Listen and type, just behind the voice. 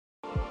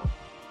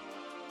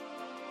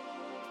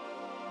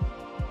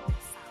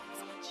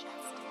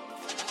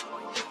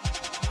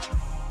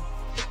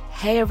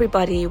Hey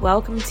everybody,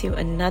 welcome to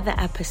another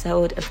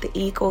episode of the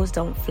Eagles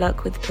Don't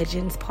Fluck with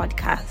Pigeons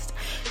podcast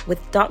with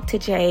Dr.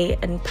 J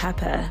and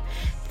Pepper.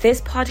 This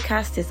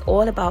podcast is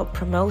all about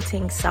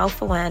promoting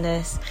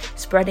self-awareness,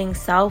 spreading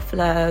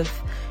self-love.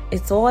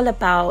 It's all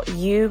about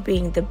you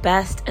being the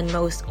best and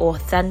most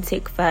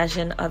authentic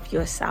version of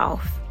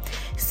yourself.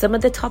 Some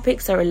of the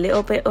topics are a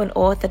little bit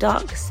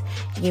unorthodox.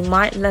 You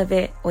might love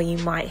it or you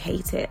might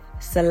hate it.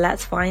 So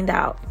let's find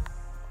out.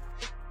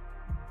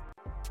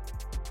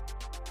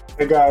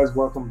 Hey guys,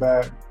 welcome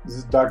back. This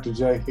is Dr.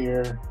 J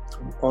here.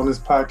 On this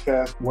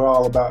podcast, we're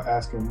all about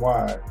asking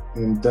why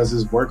and does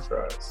this work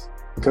for us?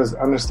 Because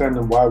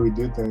understanding why we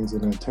do things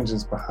and the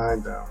intentions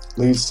behind them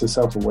leads to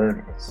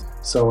self-awareness.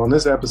 So on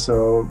this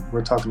episode,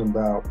 we're talking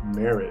about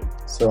marriage.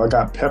 So I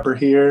got Pepper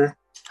here.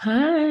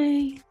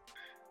 Hi.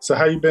 So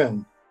how you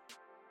been?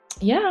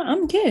 Yeah,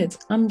 I'm good.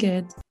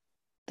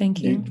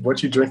 Thank you.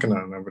 What you drinking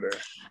on over there?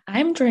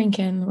 I'm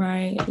drinking,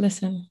 right?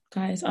 Listen,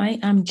 guys, I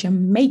am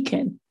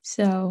Jamaican.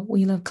 So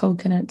we love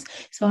coconuts.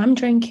 So I'm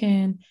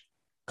drinking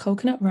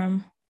coconut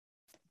rum.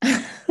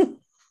 Don't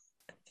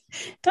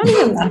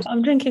even laugh.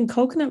 I'm drinking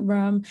coconut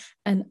rum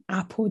and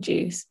apple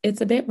juice.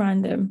 It's a bit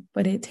random,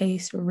 but it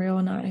tastes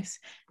real nice.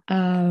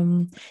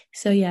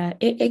 So yeah,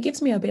 it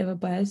gives me a bit of a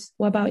buzz.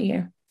 What about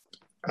you?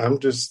 I'm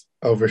just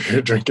over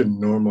here drinking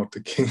normal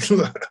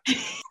tequila.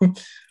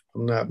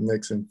 I'm not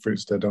mixing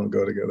fruits that don't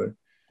go together.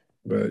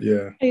 But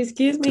yeah.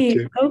 Excuse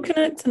me,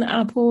 coconuts and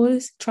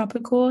apples,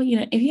 tropical.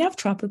 If you have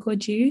tropical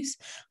juice,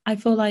 I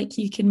feel like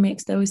you can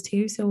mix those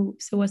two. So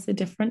what's the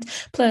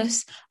difference?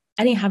 Plus,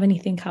 I didn't have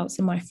anything else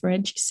in my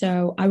fridge,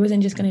 so I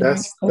wasn't just going to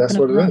drink coconut That's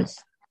what rum. it is.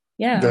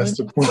 Yeah. That's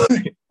the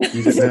point.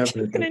 You didn't have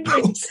just going to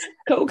drink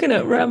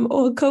coconut rum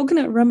or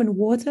coconut rum and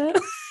water.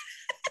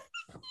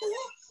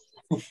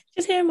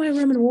 Just here my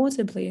rum and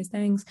water, please.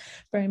 Thanks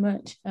very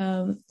much.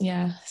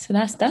 Yeah, so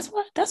that's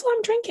what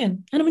I'm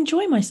drinking, and I'm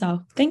enjoying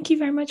myself. Thank you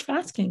very much for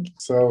asking.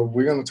 So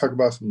we're going to talk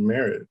about some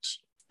marriage.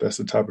 That's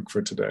the topic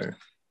for today.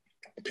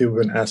 People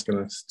have been asking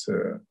us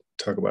to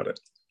talk about it.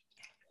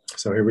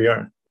 So here we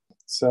are.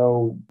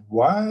 So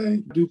why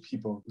do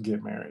people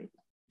get married,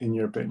 in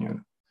your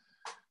opinion?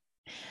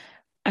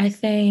 I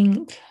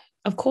think,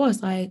 of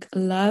course, like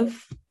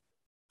love,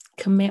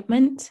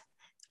 commitment.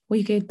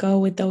 We could go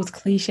with those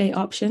cliche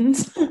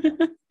options.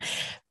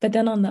 But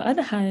then on the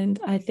other hand,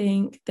 I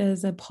think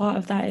there's a part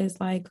of that is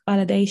like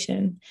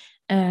validation.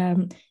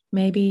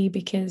 Maybe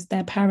because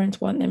their parents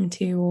want them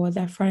to, or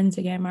their friends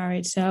to get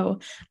married.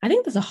 So I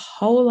think there's a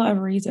whole lot of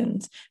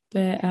reasons,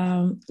 but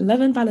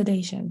love and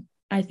validation,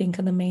 I think,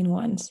 are the main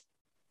ones.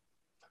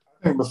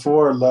 I think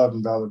before love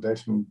and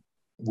validation,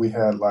 we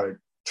had like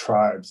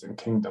tribes and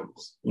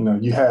kingdoms.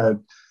 You had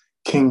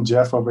King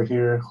Jeff over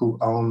here who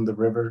owned the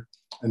river.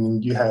 And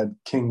then you had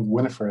King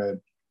Winifred,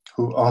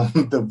 who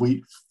owned the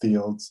wheat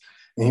fields.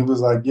 And he was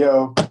like,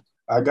 yo,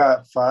 I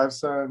got 5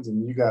 sons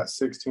and you got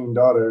 16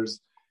 daughters.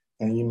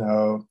 And,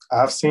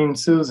 I've seen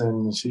Susan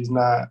and she's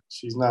not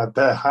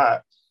that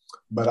hot.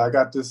 But I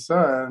got this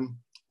son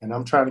and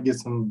I'm trying to get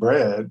some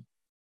bread.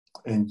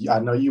 And I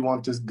know you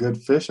want this good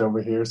fish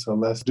over here. So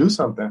let's do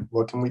something.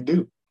 What can we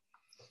do?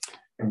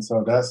 And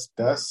so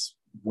that's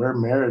where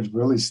marriage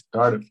really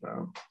started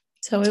from.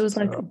 So it was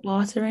like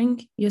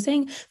bartering. You're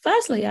saying,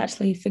 firstly,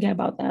 actually, forget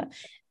about that.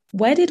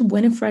 Where did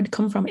Winifred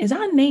come from? Is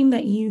that a name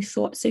that you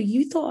thought? So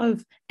you thought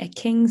of a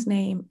king's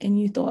name and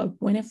you thought of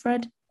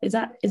Winifred? Is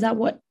that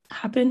what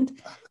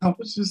happened? I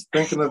was just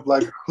thinking of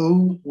like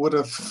who would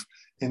have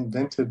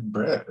invented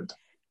bread?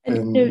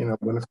 And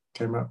Winifred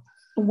came up.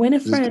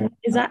 Winifred,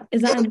 is that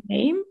a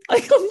name?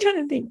 Like I'm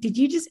trying to think. Did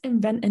you just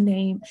invent a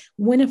name?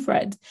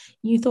 Winifred.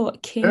 You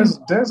thought king.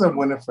 There's a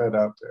Winifred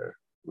out there.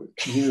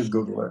 You just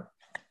Google it.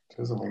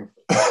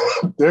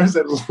 There's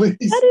at least.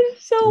 That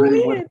is so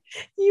weird.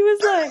 He was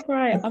like,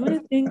 right, I'm going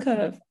to think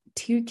of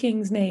 2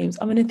 kings' names.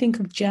 I'm going to think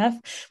of Jeff.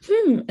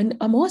 And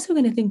I'm also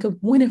going to think of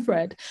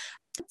Winifred.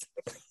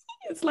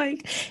 It's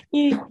like,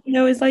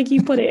 it's like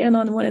you put it in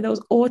on one of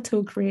those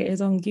auto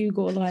creators on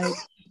Google, like,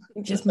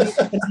 just make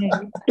up a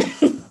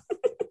name.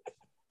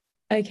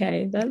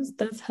 Okay,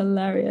 that's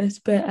hilarious.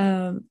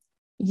 But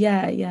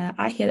yeah,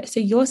 I hear it. So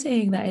you're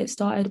saying that it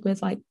started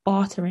with like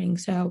bartering.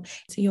 So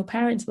your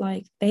parents,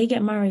 like, they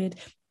get married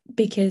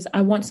because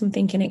I want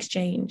something in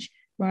exchange,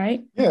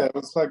 right? Yeah,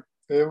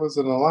 it was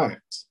an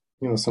alliance.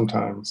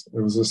 Sometimes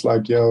it was just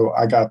like, yo,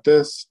 I got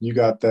this, you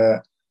got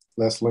that,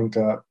 let's link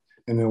up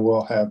and then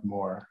we'll have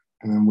more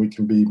and then we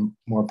can be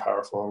more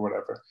powerful or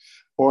whatever.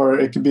 Or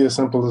it could be as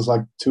simple as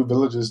like 2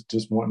 villages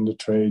just wanting to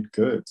trade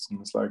goods.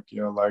 And it's like,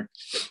 you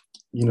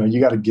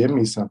got to give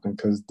me something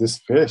because this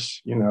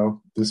fish,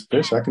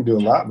 I can do a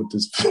lot with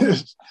this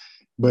fish,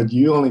 but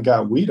you only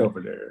got wheat over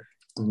there.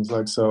 And it's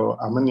like, so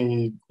I'm going to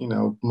need,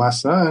 my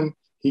son,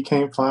 he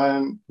can't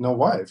find no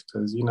wife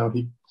because, he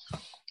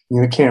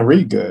can't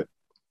read good.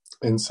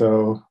 And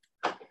so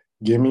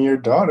give me your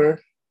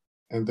daughter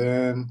and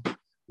then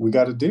we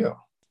got a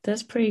deal.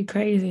 That's pretty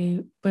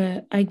crazy.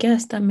 But I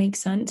guess that makes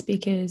sense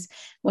because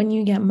when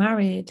you get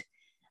married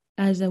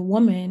as a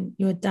woman,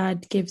 your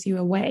dad gives you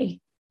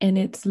away. And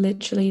it's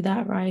literally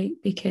that, right?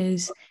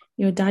 Because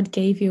your dad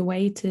gave you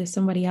away to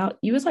somebody else.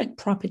 You was like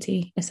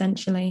property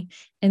essentially,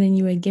 and then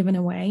you were given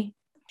away.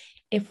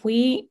 If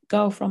we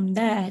go from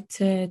there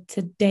to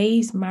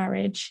today's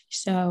marriage,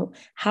 so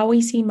how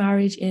we see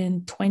marriage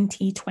in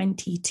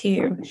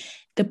 2022,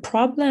 the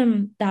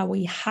problem that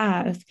we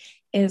have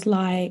is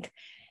like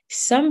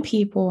some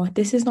people,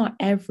 this is not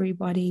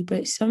everybody,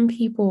 but some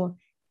people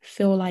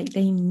feel like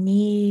they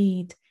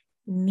need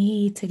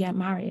to get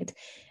married.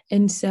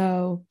 And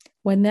so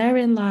when they're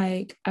in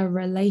like a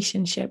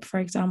relationship, for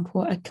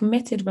example, a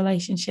committed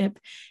relationship,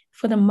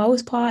 for the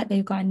most part,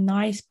 they've got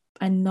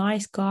a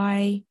nice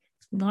guy,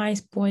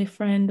 nice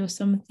boyfriend or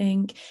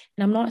something.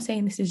 And I'm not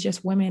saying this is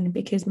just women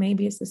because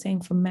maybe it's the same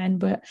for men,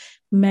 but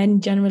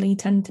men generally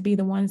tend to be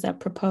the ones that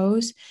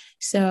propose.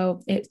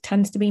 So it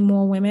tends to be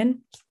more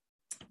women.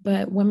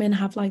 But women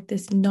have like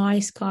this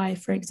nice guy,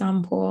 for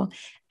example,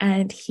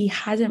 and he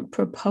hasn't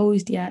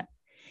proposed yet.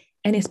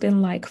 And it's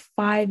been like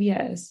 5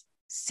 years,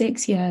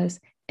 6 years,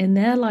 and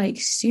they're like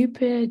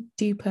super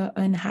duper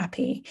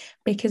unhappy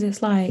because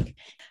it's like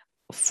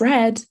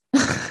Fred,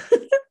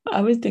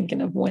 I was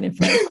thinking of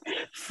Winifred.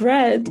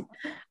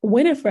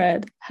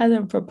 Winifred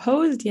hasn't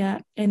proposed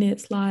yet. And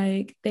it's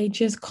like they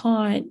just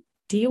can't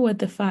deal with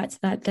the fact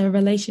that their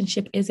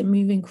relationship isn't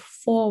moving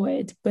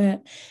forward.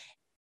 But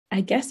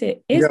I guess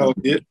it is.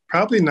 It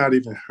probably not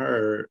even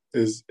her,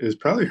 is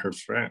probably her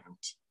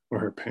friends or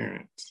her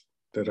parents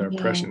that are Yeah.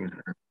 pressuring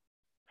her.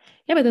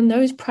 Yeah, but then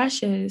those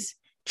pressures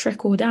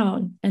trickle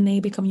down and they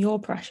become your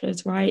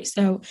pressures, right?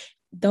 So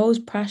those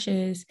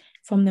pressures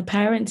from the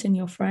parents and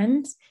your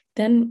friends,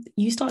 then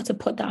you start to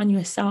put that on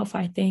yourself,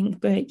 I think.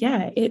 But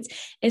yeah,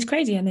 it's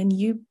crazy. And then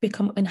you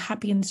become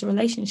unhappy in this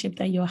relationship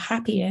that you're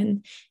happy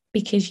in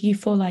because you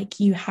feel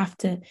like you have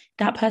to,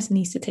 that person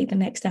needs to take the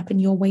next step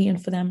and you're waiting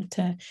for them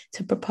to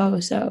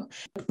propose. So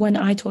when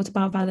I talked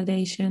about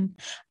validation,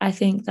 I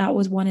think that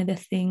was one of the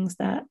things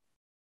that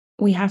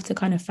we have to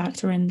kind of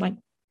factor in, like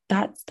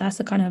that's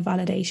the kind of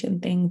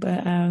validation thing.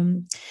 But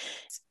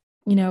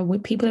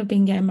people have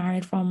been getting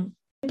married from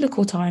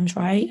biblical times,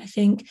 right? I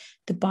think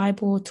the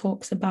Bible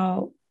talks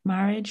about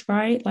marriage,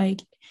 right?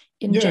 Like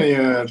in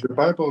Yeah, the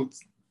Bible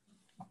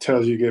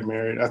tells you get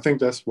married. I think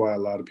that's why a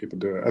lot of people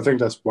do it. I think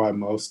that's why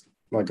most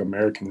like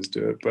Americans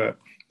do it. But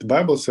the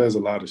Bible says a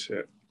lot of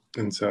shit.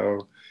 And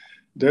so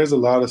there's a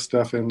lot of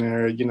stuff in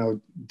there.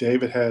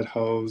 David had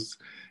hoes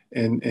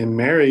and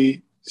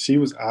Mary, she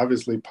was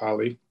obviously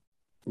poly.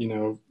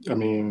 I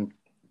mean,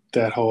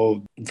 that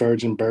whole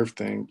virgin birth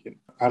thing.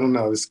 I don't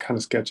know. It's kind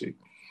of sketchy.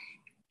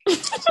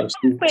 So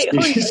Wait,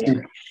 hold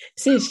on.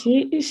 So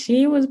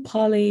she was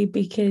poly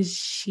because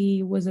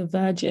she was a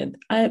virgin.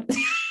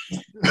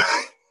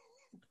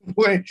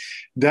 Wait,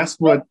 that's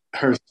what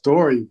her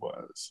story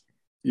was.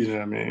 You know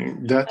what I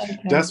mean?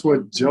 That's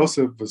what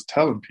Joseph was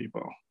telling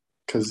people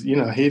because he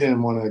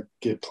didn't want to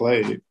get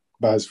played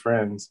by his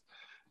friends,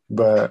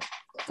 but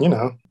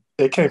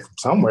it came from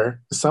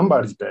somewhere. It's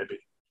somebody's baby.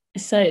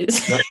 So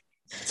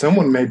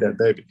someone made that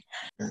baby.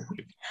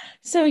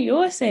 So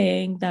you're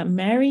saying that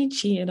Mary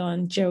cheated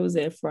on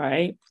Joseph,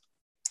 right?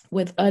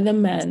 With other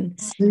men.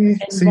 See,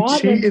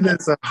 cheated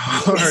is a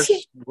harsh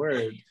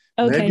word.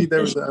 Okay, maybe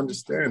there was an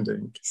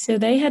understanding. So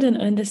they had an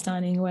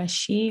understanding where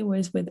she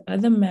was with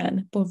other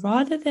men, but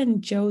rather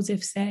than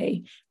Joseph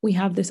say, we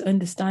have this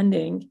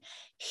understanding,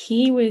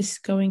 he was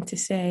going to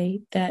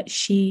say that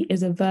she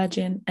is a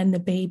virgin and the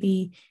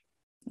baby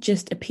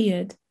just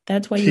appeared.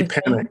 That's why he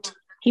panicked.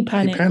 He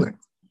panicked.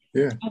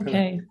 Yeah.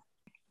 Okay.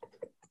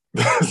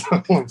 That's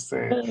what I'm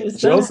saying.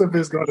 Joseph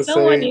is going to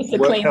say needs to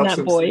claim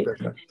that boy.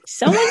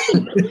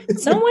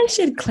 Someone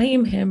should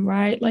claim him,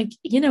 right? Like,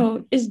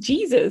 it's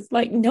Jesus.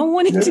 Like, no one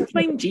wanted to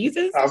claim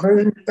Jesus. I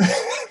mean...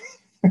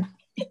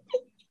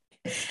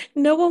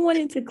 No one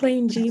wanted to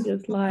claim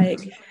Jesus, like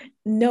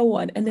no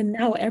one. And then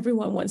now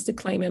everyone wants to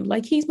claim him,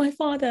 like he's my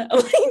father.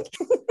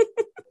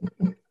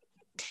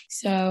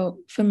 So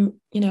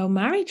from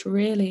marriage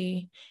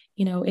really,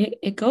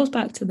 it goes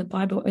back to the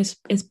Bible.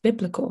 It's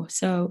biblical.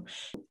 So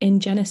in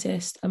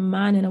Genesis, a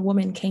man and a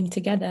woman came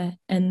together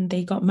and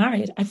they got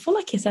married. I feel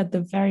like it's at the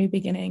very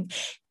beginning.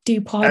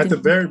 At the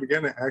very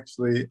beginning,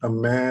 actually, a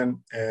man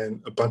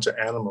and a bunch of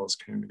animals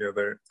came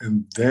together,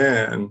 and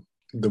then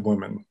the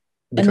women,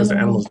 because the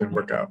animals didn't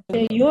work out.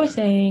 So you're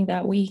saying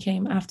that we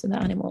came after the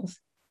animals?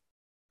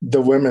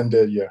 The women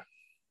did, yeah.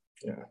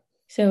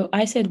 So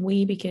I said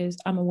we because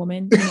I'm a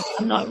woman.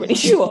 I'm not really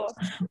sure.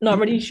 I'm not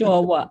really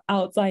sure what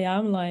else I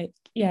am. Like,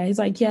 yeah, he's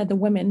like, yeah, the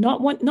women,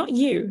 not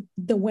you,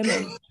 the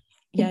women.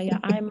 Yeah,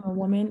 I'm a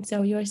woman.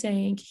 So you're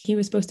saying he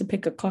was supposed to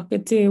pick a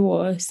cockatoo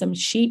or some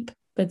sheep,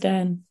 but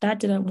then that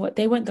didn't work.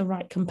 They weren't the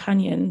right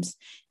companions,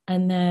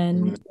 and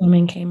then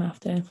women came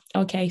after.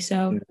 Okay,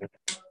 so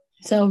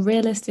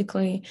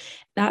realistically,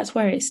 that's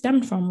where it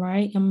stemmed from,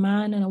 right? A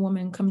man and a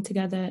woman come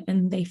together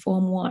and they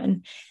form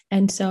one.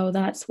 And so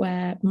that's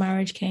where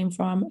marriage came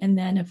from. And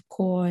then, of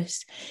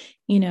course,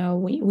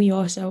 we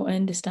also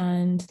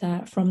understand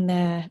that from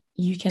there,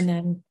 you can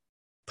then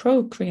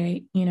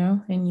procreate,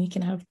 and you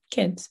can have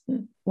kids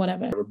and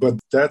whatever. But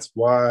that's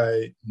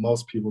why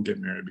most people get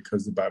married,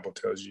 because the Bible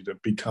tells you to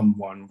become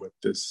one with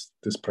this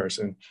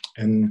person,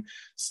 and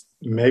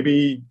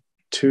maybe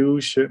two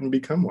shouldn't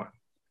become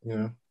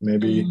one.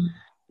 Maybe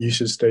you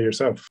should stay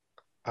yourself.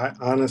 I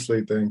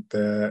honestly think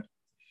that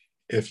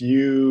if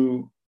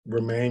you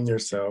remain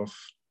yourself,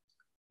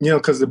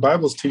 because the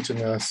Bible's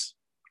teaching us,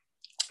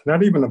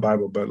 not even the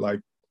Bible, but like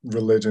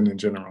religion in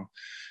general,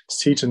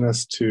 it's teaching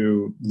us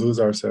to lose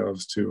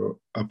ourselves to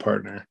a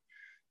partner.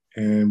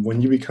 And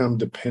when you become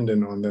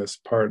dependent on this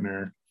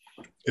partner,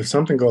 if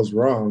something goes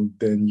wrong,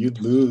 then you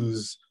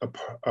lose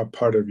a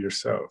part of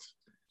yourself.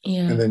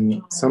 Yeah. And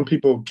then some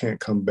people can't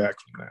come back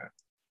from that.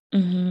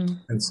 Mm-hmm.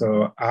 And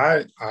so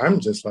I'm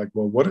just like,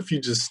 well, what if you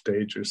just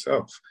stayed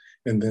yourself?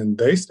 And then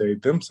they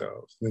stayed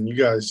themselves. Then you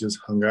guys just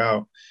hung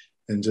out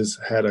and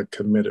just had a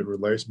committed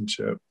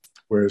relationship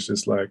where it's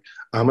just like,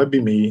 I'm going to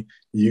be me,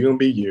 you're going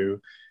to be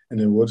you. And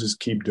then we'll just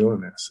keep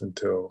doing this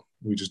until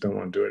we just don't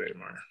want to do it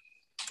anymore.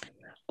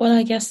 Well,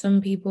 I guess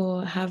some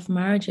people have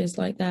marriages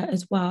like that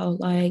as well,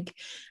 like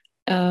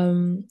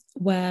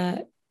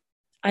where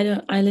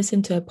I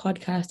listened to a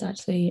podcast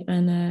actually,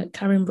 and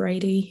Karen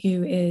Brady,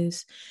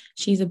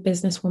 she's a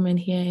businesswoman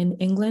here in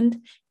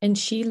England, and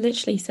she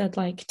literally said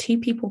like two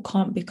people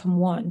can't become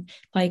one.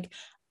 Like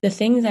the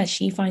things that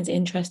she finds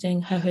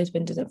interesting, her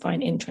husband doesn't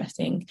find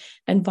interesting,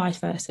 and vice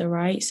versa,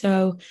 right?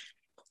 So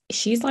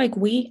she's like,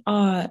 we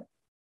are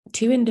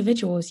two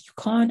individuals. You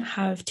can't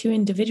have two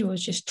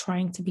individuals just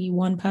trying to be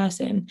one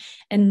person,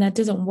 and that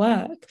doesn't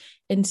work.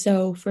 And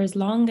so for as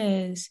long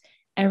as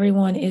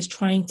everyone is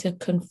trying to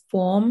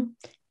conform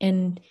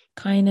and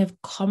kind of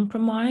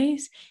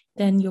compromise,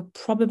 then you're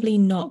probably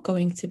not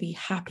going to be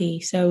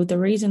happy. So the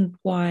reason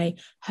why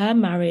her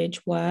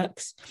marriage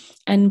works,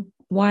 and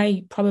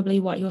why probably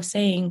what you're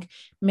saying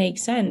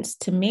makes sense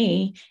to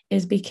me,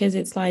 is because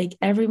it's like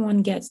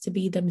everyone gets to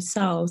be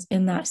themselves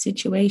in that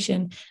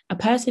situation. A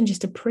person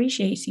just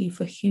appreciates you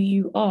for who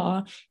you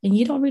are, and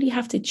you don't really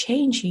have to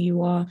change who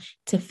you are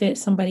to fit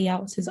somebody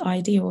else's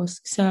ideals.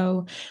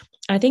 So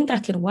I think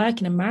that can work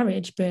in a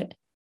marriage, but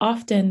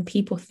often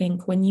people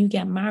think when you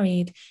get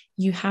married,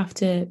 you have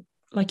to,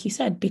 like you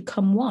said,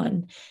 become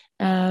one.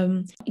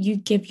 You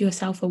give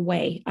yourself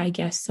away, I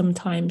guess,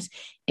 sometimes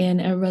in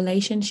a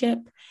relationship,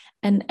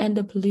 and end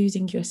up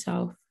losing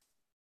yourself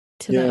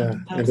to the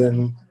other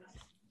person.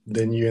 And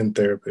then you're in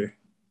therapy.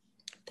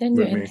 Then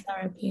you're in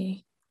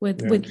therapy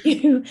with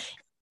you.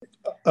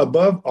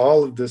 Above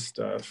all of this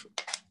stuff,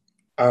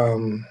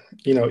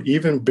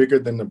 even bigger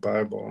than the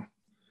Bible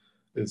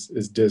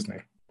is Disney.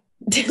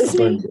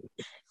 Disney.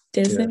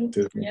 Disney. Yeah,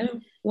 Disney. Yeah.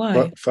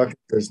 Why? Fuck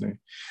Disney.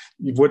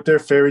 With their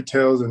fairy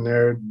tales and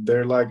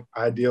their like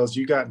ideals,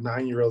 you got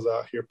 9-year-olds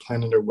out here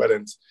planning their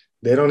weddings.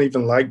 They don't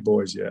even like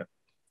boys yet,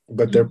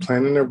 but they're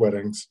planning their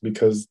weddings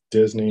because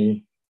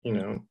Disney,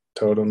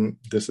 told them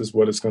this is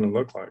what it's going to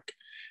look like.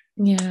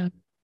 Yeah.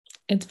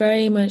 It's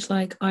very much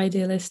like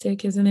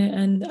idealistic, isn't it?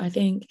 And I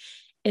think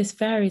it's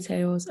fairy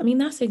tales. I mean,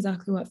 that's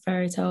exactly what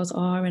fairy tales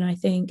are. And I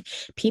think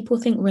people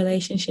think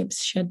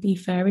relationships should be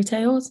fairy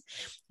tales.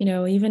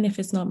 Even if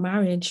it's not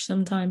marriage,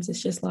 sometimes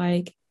it's just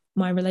like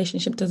my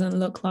relationship doesn't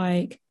look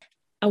like,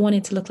 I want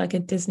it to look like a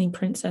Disney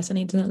princess, and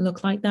it doesn't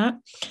look like that.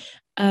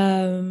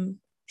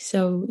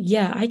 So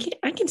yeah, I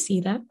can see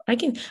that.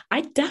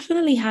 I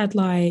definitely had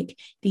like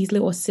these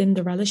little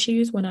Cinderella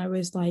shoes when I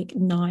was like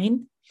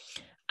 9.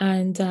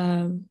 And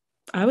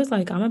I was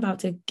like, I'm about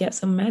to get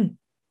some men.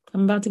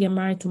 I'm about to get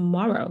married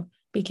tomorrow,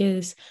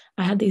 because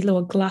I had these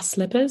little glass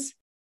slippers.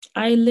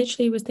 I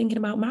literally was thinking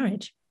about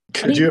marriage.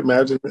 Could you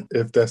imagine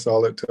if that's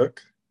all it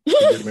took to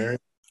get married,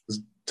 was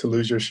to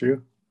lose your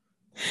shoe?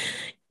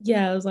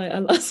 Yeah, I was like, I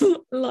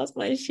lost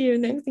my shoe.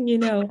 Next thing you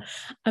know,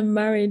 I'm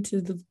married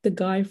to the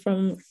guy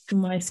from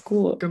my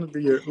school. Gonna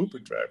be your Uber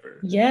driver.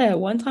 Yeah,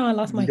 one time I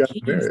lost my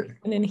keys,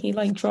 and then he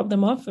like dropped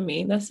them off for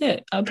me. That's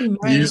it. I'll be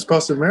married. You're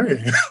supposed to marry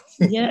him.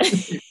 Yeah.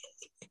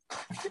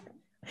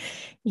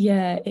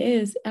 Yeah, it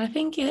is. I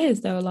think it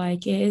is though.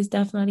 Like it is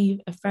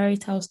definitely a fairy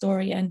tale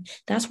story, and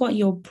that's what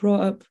you're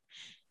brought up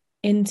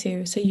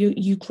into. So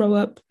you grow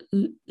up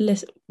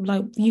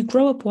you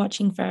grow up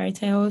watching fairy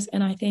tales,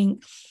 and I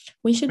think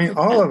we should. I mean,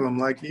 all of them,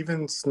 like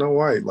even Snow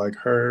White, like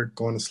her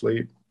going to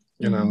sleep,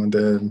 and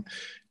then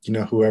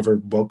whoever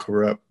woke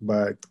her up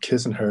by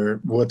kissing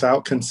her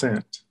without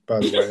consent, by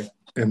the way,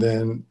 and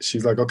then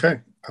she's like,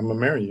 "Okay, I'm gonna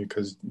marry you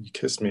because you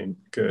kissed me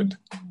good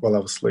while I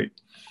was asleep."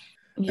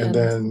 Yeah, and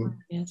then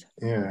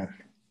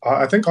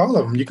I think all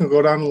of them, you can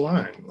go down the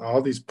line,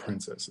 all these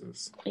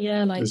princesses.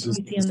 Yeah, like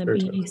Beauty and the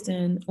Beast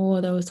and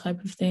all those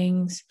type of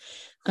things.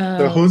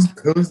 So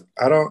who's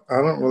I don't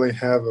really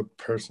have a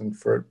person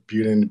for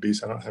Beauty and the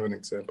Beast. I don't have an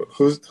example.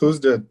 Who's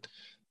the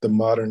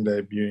modern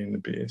day Beauty and the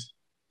Beast?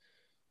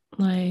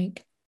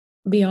 Like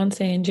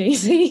Beyonce and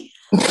Jay-Z.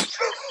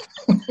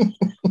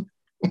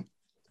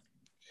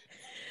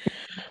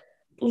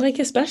 Like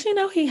especially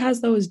now he has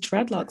those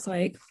dreadlocks.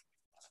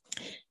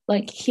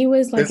 Like he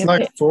was like It's a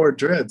like bit, four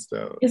dreads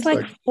though. it's It's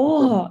like like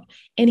four, four.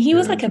 And he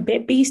was yeah. like a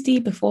bit beastie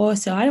before,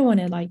 so I don't want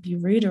to like be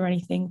rude or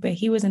anything, but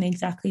he wasn't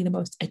exactly the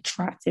most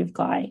attractive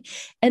guy.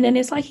 And then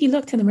it's like he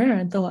looked in the mirror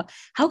and thought,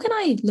 how can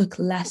I look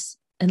less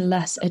and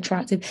less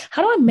attractive?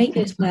 How do I make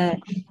this where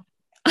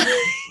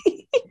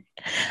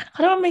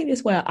how do I make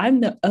this where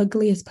I'm the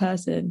ugliest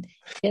person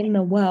in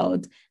the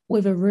world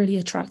with a really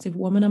attractive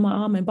woman on my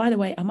arm? And by the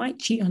way, I might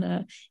cheat on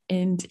her.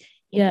 And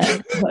yeah,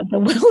 but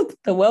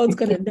the world's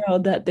gonna know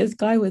that this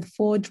guy with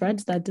four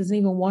dreads that doesn't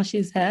even wash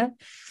his hair,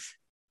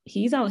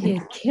 he's out here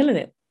killing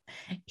it.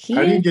 How He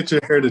do you is. get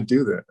your hair to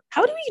do that?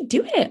 How do we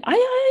do it? I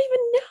don't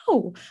even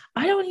know.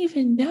 I don't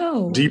even Do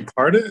know. you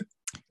part it?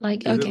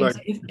 Like, Is it okay, like, so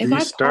do if you I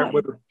start part,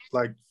 with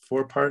like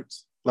four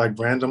parts, like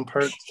random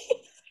parts?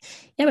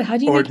 yeah, but how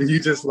do you Or make do you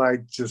just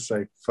like, just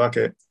say, fuck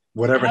it,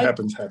 whatever how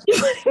happens, happens?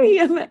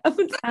 yeah,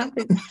 what's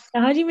happened?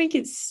 How do you make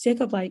it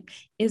stick up? Like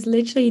it's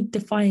literally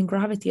defying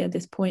gravity at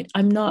this point.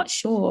 I'm not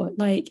sure.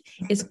 Like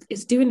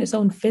it's doing its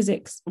own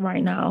physics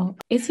right now.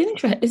 It's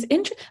interesting. It's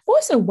interesting.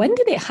 Also, when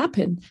did it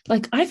happen?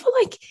 Like I feel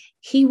like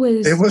he It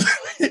was was,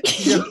 you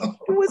it know,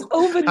 was I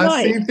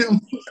overnight. seen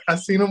him, I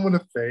seen him with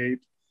a fade.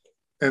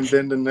 And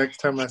then the next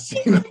time I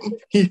seen him,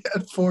 he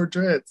had four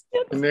dreads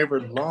and they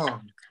were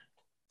long.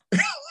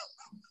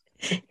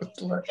 It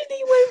was like, And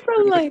he went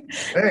from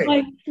hey,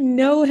 like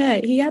no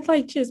hair. He had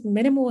like just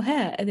minimal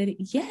hair, and then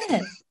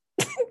yeah,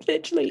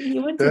 literally he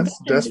went to bed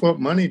and that's what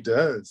money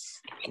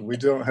does. We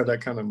don't have that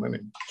kind of money.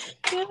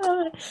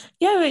 yeah,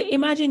 yeah. But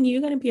imagine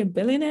you're gonna be a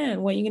billionaire,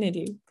 and what you're gonna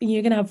do?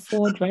 You're gonna have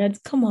four dreads.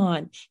 Come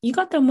on, you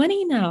got the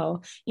money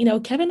now. You know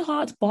Kevin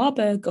Hart's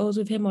barber goes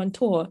with him on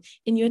tour,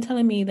 and you're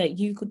telling me that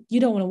you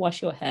don't want to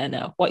wash your hair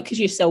now? Why? Because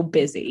you're so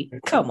busy.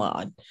 Come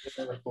on.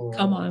 You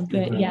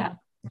But know, yeah,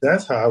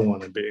 that's how I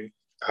want to be.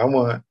 I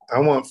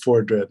want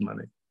four dread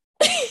money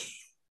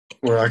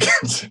where I can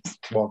just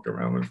walk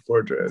around with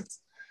four dreads.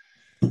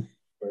 But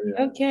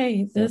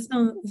okay. yeah,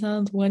 That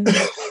sounds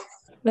wonderful.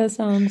 That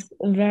sounds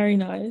very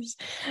nice.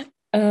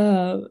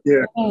 yeah.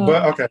 Uh,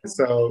 But okay,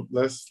 so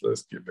let's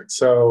get back.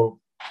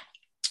 So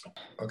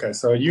okay,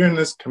 so you're in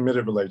this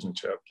committed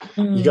relationship.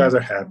 You mm. guys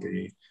are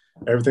happy.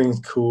 Everything's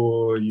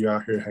cool. You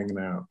out here hanging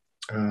out.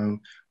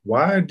 Um,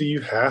 why do you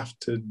have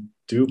to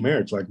do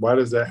marriage? Like, why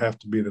does that have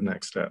to be the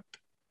next step?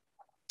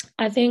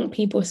 I think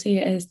people see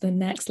it as the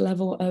next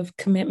level of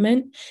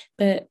commitment.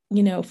 But,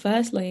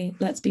 firstly,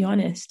 let's be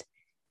honest,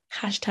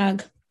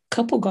 hashtag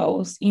couple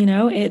goals,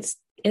 it's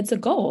a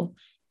goal.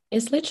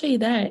 It's literally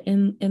there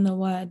in the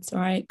words,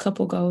 right?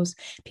 Couple goals.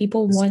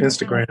 People It's want to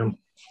Instagram.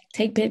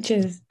 take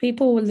pictures.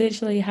 People will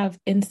literally have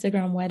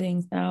Instagram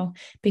weddings now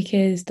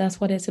because that's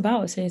what it's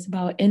about. So it's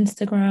about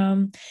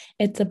Instagram,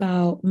 it's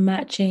about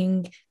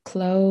matching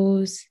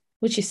clothes,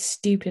 which is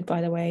stupid, by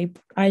the way.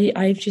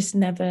 I've just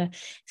never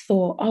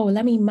thought, oh,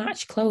 let me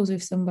match clothes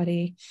with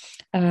somebody.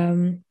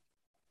 Um,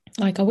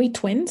 like, are we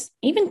twins?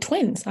 Even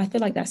twins, I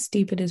feel like that's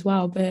stupid as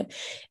well. But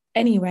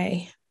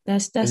anyway,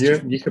 that's just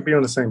You could be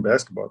on the same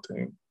basketball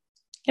team.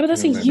 yeah, but You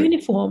that's know, a maybe.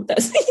 uniform.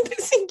 That's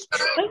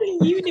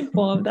a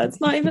uniform. That's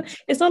not even,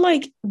 it's not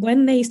like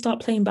when they start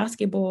playing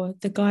basketball,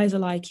 the guys are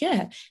like,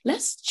 yeah,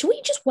 should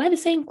we just wear the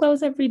same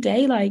clothes every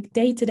day? Like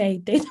day to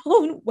day, they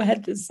don't wear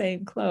the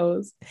same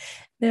clothes.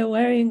 They're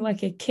wearing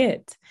like a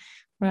kit,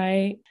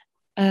 right?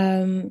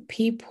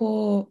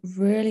 People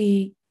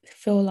really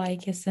feel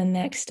like it's the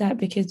next step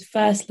because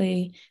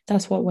firstly,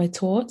 that's what we're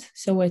taught.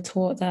 So we're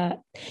taught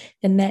that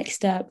the next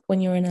step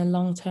when you're in a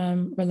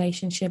long-term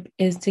relationship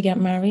is to get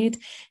married.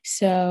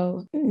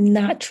 So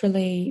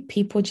naturally,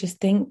 people just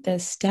think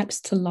there's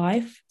steps to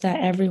life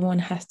that everyone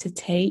has to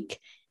take.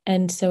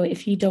 And so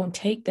if you don't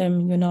take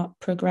them, you're not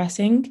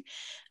progressing.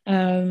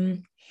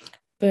 Um,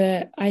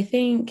 but I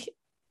think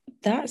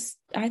that's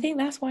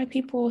why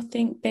people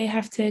think they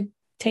have to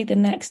take the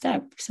next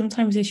step.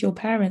 Sometimes it's your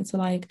parents are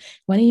like,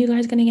 when are you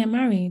guys going to get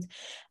married?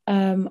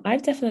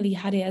 I've definitely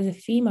had it as a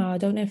female. I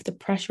don't know if the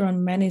pressure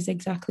on men is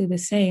exactly the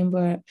same,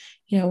 but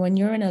when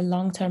you're in a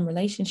long-term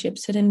relationship,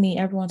 suddenly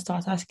everyone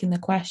starts asking the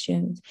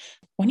questions.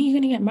 When are you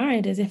going to get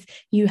married? As if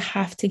you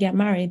have to get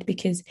married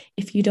because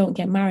if you don't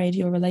get married,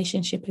 your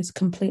relationship is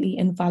completely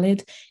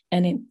invalid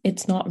and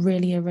it's not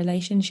really a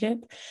relationship.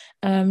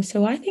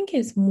 So I think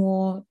it's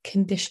more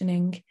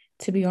conditioning,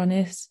 to be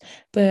honest.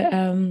 But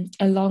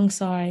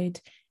alongside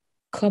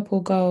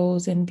couple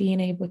goals and being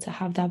able to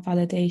have that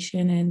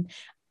validation and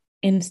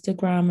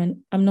Instagram, and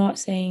I'm not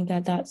saying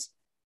that that's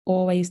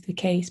always the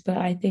case, but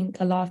I think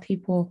a lot of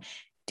people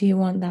do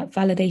want that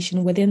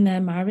validation within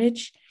their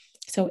marriage.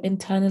 So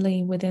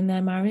internally within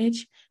their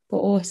marriage, but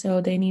also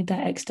they need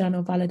that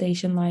external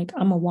validation, like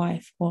I'm a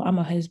wife or I'm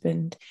a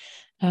husband.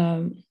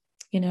 Um,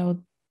 you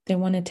know, they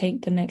want to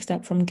take the next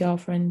step from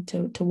girlfriend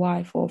to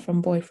wife or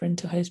from boyfriend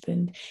to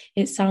husband.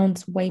 It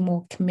sounds way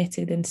more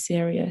committed and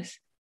serious.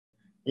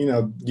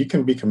 You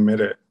can be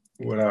committed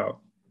without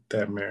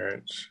that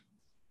marriage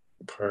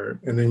part,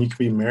 and then you can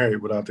be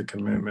married without the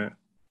commitment.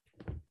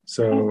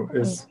 So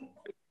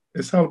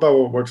it's all about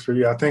what works for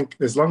you. I think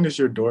as long as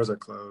your doors are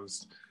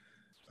closed,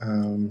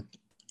 um,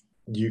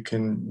 you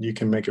can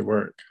make it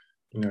work.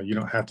 You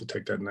don't have to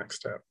take that next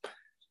step.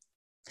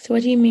 So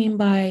what do you mean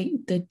by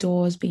the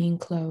doors being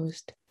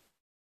closed?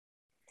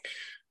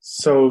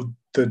 So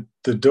the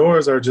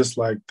doors are just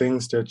like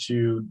things that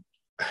you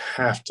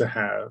have to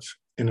have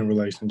in a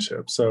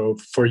relationship. So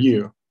for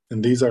you,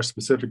 and these are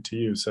specific to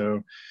you.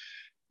 So,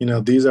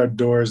 these are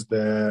doors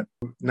that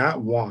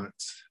not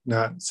wants,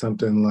 not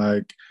something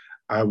like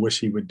I wish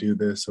he would do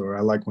this or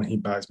I like when he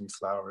buys me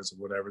flowers or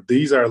whatever.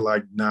 These are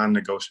like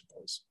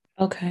non-negotiables.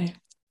 Okay.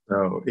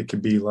 So it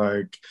could be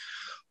like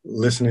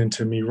listening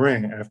to me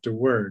rant after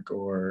work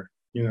or,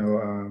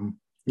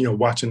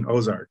 watching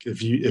Ozark.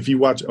 If you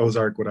watch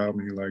Ozark without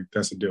me, like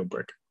that's a deal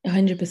breaker.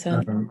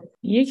 100%.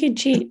 You could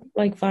cheat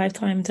like 5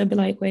 times. I'd be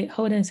like, wait,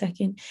 hold on a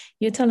second.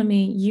 You're telling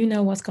me you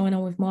know what's going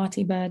on with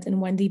Marty Bird and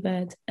Wendy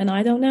Bird, and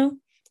I don't know?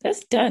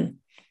 That's done.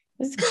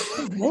 That's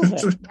over.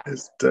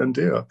 It's done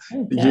deal.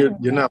 I'm You're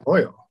done. not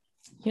loyal.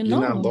 You're You're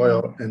not not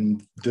loyal. loyal,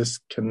 and this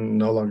can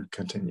no longer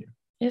continue.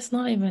 It's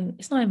not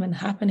even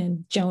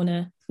happening,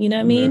 Jonah. You know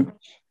what I Yeah. mean?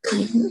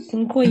 You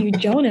can call you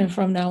Jonah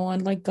from now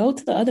on. Like, go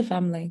to the other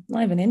family.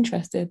 Not even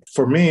interested.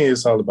 For me,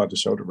 it's all about the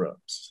shoulder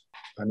rubs.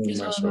 I need It's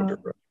my all shoulder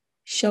about rub.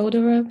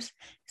 shoulder rubs.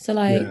 So,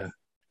 like, Yeah.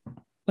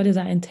 what does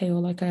that entail?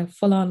 Like a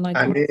full on like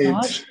I need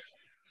massage?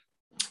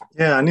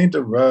 I need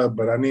the rub,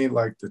 but I need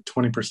like the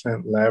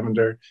 20%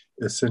 lavender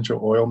essential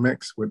oil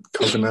mix with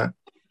coconut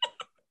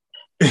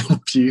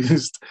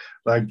infused.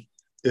 Like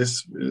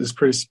it's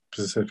pretty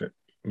specific.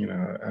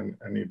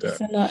 I need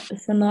that.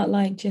 So not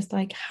like just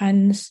like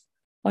hands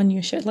on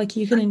your shoulder. Like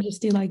you couldn't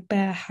just do like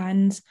bare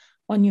hands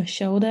on your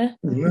shoulder.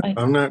 Like,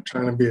 I'm not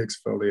trying to be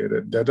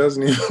exfoliated. That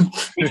doesn't even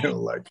feel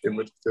like it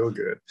would feel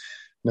good.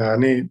 No, I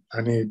need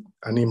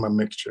my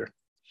mixture.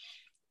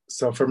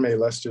 So for me,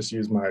 let's just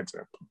use my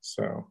example.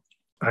 So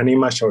I need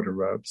my shoulder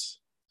rubs.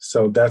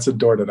 So that's a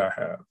door that I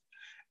have.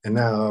 And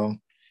now,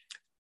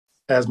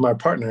 as my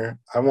partner,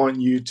 I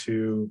want you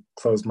to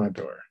close my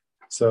door.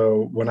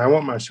 So when I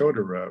want my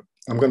shoulder rub,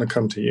 I'm going to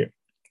come to you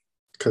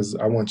because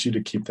I want you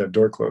to keep that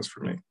door closed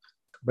for me.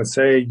 But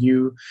say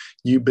you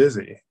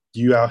busy,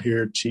 you out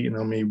here cheating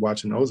on me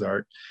watching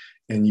Ozark,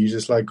 and you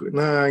just like,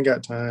 nah, I ain't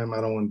got time.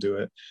 I don't want to do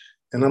it.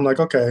 And I'm like,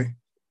 okay,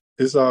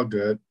 it's all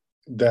good.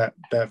 That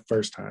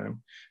first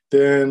time,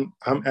 then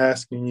I'm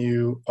asking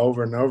you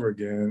over and over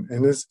again,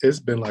 and it's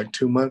been like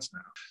 2 months now.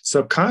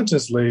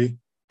 Subconsciously,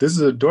 this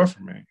is a door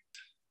for me,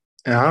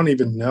 and I don't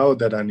even know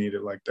that I need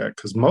it like that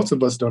because most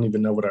of us don't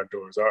even know what our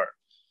doors are.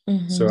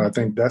 So mhm, I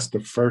think that's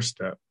the first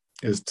step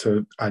is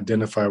to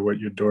identify what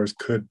your doors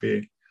could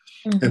be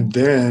mhm. and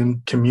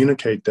then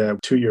communicate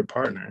that to your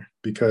partner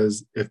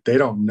because if they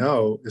don't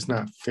know, it's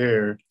not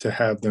fair to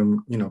have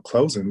them,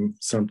 closing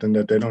something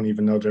that they don't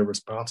even know they're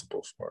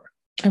responsible for.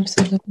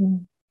 Absolutely.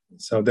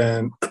 So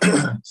then,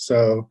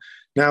 so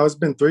now it's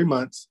been 3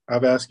 months.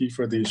 I've asked you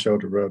for these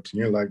shoulder rubs, and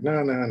you're like,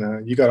 no, no,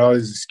 no. You got all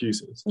these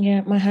excuses.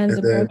 Yeah, my hands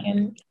And are then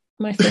broken.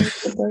 My fingers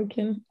are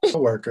broken. a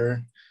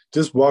worker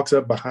just walks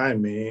up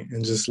behind me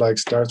and just like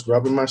starts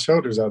rubbing my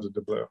shoulders out of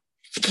the blue,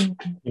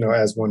 Mhm,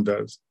 as one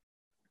does.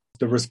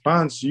 The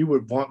response you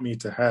would want me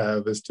to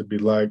have is to be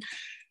like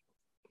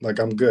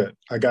I'm good.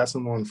 I got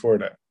someone for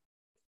that.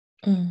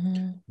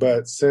 mhm.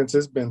 But since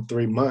it's been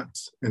 3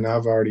 months and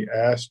I've already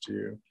asked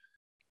you,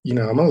 I'm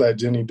gonna let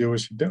Jenny do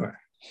what she's doing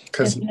It's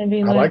because gonna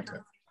be I like, like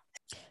that.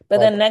 But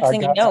Like then next I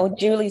thing you got know,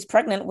 Julie's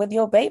pregnant with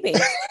your baby.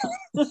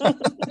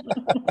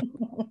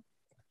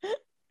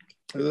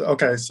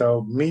 okay.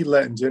 So me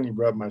letting Jenny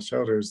rub my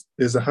shoulders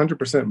is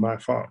 100% my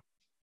fault.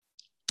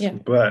 yeah.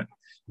 But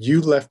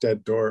you left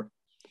that door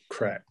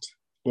cracked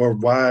or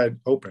wide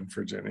open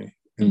for Jenny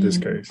in this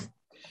Mhm, case.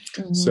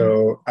 mhm.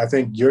 So I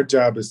think your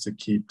job is to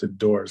keep the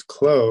doors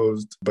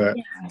closed, but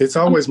Yeah. it's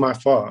always my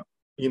fault,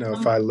 if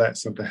Um, I let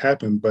something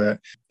happen, but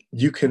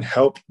you can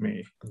help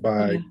me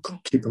by yeah.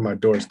 keeping my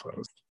doors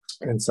closed.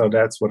 And so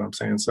that's what I'm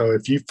saying. So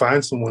if you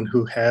find someone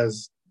who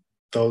has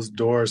those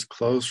doors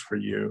closed for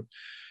you,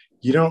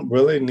 you don't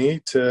really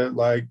need to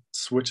like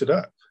switch it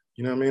up.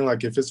 You know what I mean?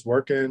 Like if it's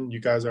working, you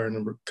guys are in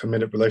a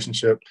committed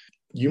relationship,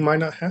 you might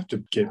not have to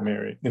get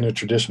married in a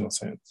traditional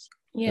sense.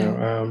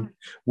 Yeah.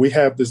 We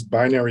have this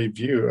binary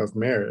view of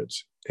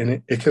marriage,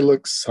 and it can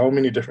look so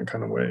many different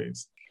kind of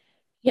ways.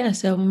 Yeah,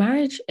 so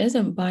marriage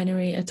isn't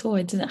binary at all.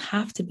 It doesn't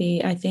have to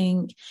be. I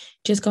think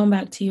just going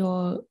back to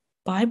your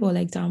Bible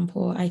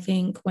example, I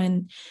think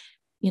when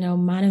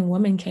man and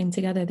woman came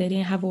together, they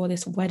didn't have all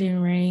this wedding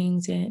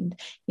rings and,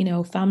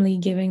 family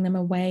giving them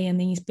away and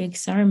these big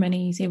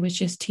ceremonies. It was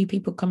just two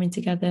people coming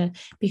together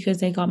because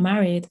they got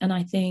married. And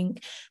I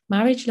think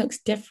marriage looks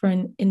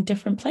different in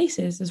different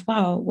places as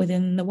well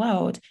within the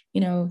world.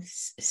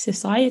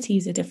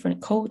 Societies are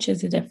different,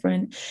 cultures are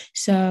different.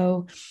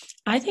 So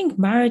I think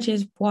marriage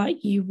is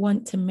what you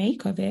want to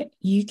make of it.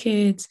 You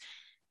could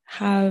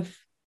have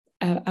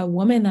a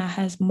woman that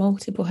has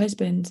multiple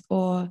husbands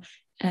or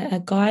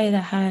a guy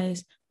that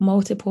has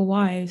multiple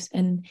wives,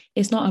 and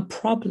it's not a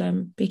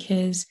problem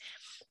because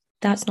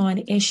that's not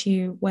an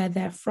issue where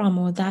they're from,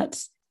 or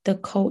the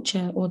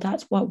culture, or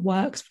that's what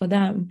works for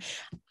them.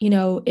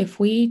 If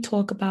we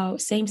talk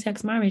about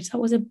same-sex marriage, there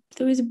was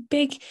a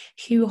big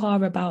hoo-ha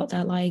about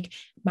that, like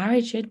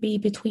marriage should be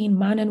between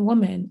man and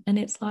woman. And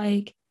it's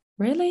like,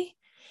 really?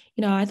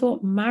 I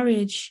thought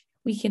marriage,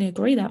 we can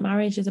agree that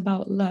marriage is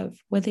about love,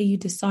 whether you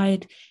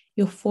decide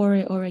you're for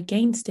it or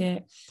against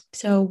it.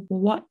 So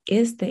what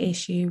is the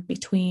issue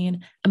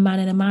between a man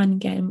and a man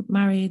getting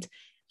married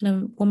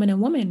and a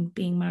woman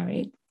being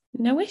married?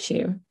 No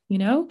issue.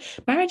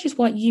 Marriage is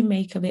what you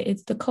make of it.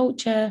 It's the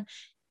culture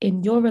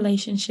in your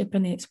relationship,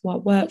 and it's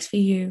what works for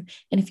you.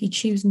 And if you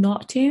choose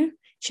not to,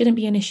 shouldn't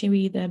be an issue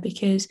either,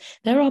 because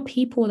there are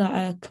people that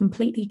are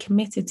completely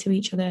committed to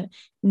each other,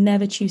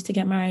 never choose to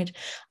get married.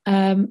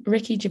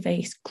 Ricky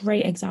Gervais,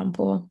 great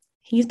example.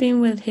 He's been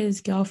with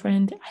his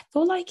girlfriend, I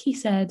feel like he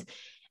said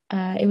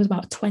it was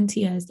about 20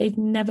 years. They've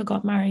never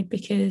got married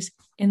because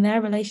in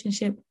their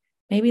relationship,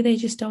 maybe they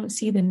just don't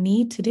see the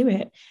need to do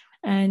it.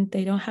 And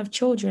they don't have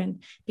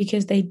children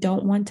because they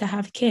don't want to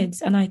have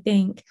kids. And I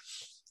think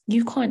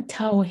you can't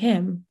tell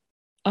him,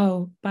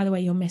 oh, by the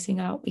way, you're missing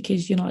out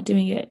because you're not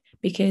doing it,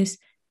 because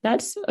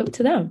that's up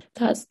to them.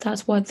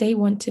 That's what they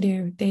want to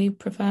do. They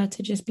prefer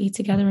to just be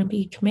together and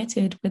be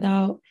committed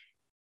without,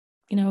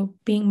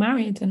 being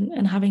married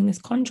and having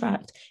this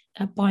contract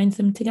that binds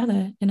them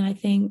together. And I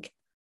think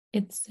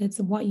it's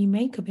what you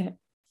make of it.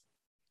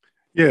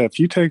 Yeah, if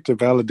you take the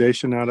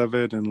validation out of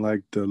it and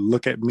like the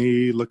look at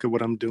me, look at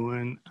what I'm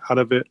doing out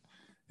of it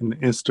in the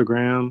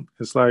Instagram,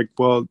 it's like,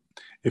 well,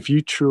 if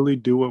you truly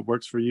do what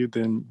works for you,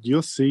 then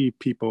you'll see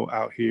people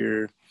out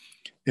here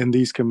in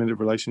these committed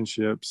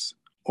relationships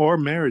or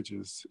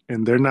marriages,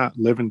 and they're not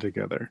living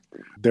together.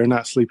 They're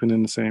not sleeping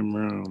in the same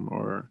room,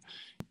 or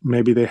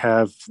maybe they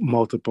have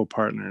multiple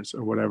partners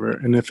or whatever.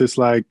 And if it's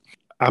like,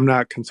 I'm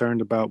not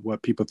concerned about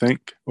what people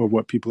think or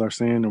what people are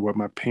saying or what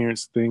my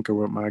parents think or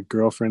what my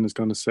girlfriend is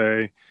going to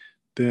say,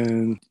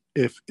 then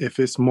if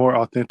it's more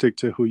authentic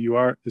to who you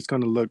are, it's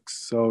going to look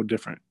so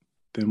different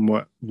than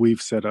what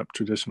we've set up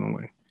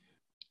traditionally.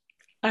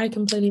 I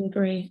completely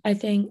agree. I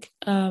think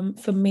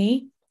for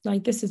me,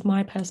 like, this is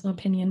my personal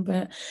opinion,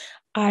 but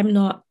I'm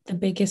not the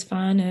biggest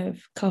fan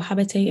of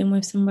cohabitating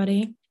with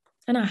somebody.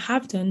 And I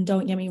have done,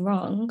 don't get me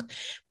wrong,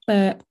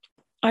 but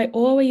I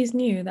always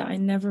knew that I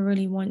never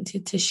really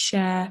wanted to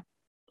share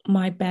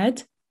my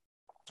bed.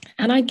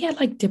 And I get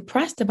like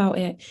depressed about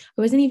it.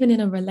 I wasn't even in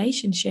a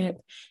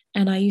relationship.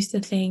 And I used to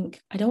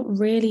think, I don't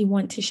really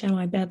want to share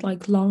my bed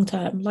like long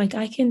term. Like,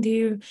 I can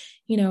do,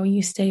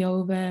 you stay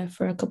over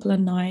for a couple of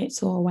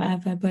nights or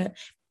whatever. But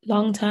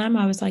long term,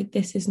 I was like,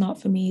 this is not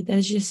for me.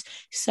 There's just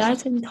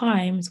certain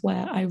times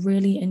where I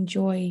really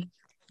enjoy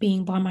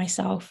being by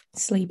myself,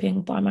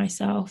 sleeping by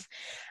myself.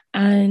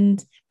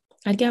 And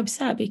I'd get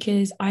upset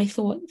because I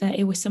thought that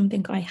it was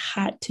something I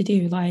had to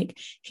do. Like,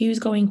 who's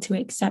going to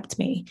accept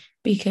me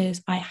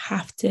because I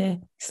have to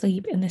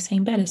sleep in the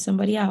same bed as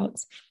somebody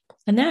else?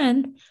 And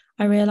then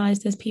I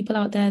realized there's people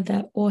out there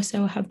that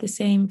also have the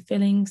same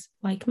feelings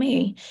like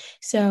me.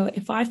 So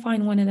if I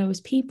find one of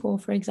those people,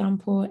 for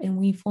example, and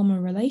we form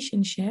a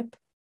relationship,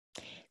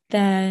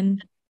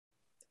 then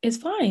it's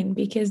fine,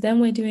 because then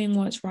we're doing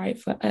what's right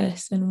for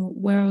us and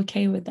we're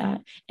okay with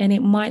that. And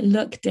it might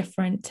look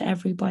different to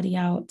everybody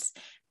else,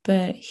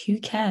 but who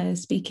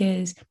cares,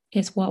 because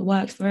it's what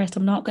works for us.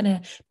 I'm not going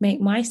to make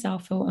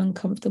myself feel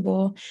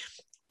uncomfortable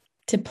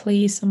to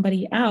please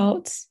somebody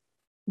else.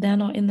 They're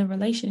not in the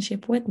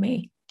relationship with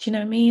me. Do you know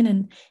what I mean?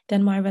 And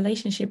then my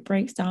relationship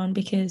breaks down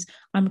because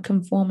I'm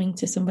conforming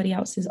to somebody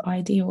else's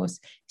ideals.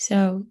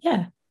 So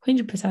yeah,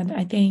 100%.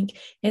 I think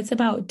it's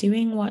about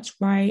doing what's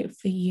right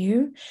for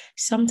you.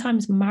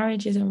 Sometimes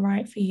marriage isn't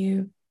right for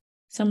you.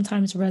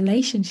 Sometimes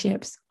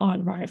relationships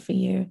aren't right for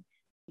you.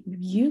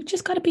 You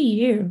just got to be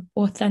you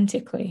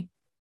authentically.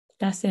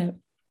 That's it.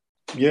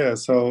 Yeah.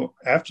 So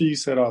after you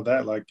said all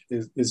that, like,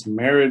 is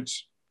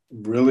marriage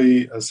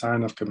really a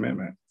sign of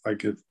commitment?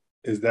 Like,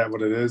 is that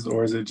what it is?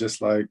 Or is it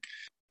just like,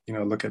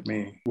 look at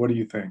me? What do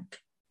you think?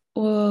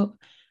 Well,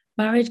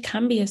 marriage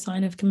can be a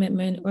sign of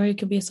commitment, or it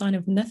could be a sign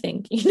of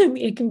nothing.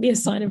 It can be a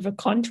sign of a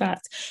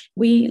contract.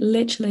 We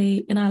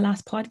literally, in our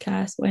last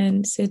podcast,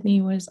 when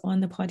Sydney was on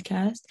the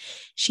podcast,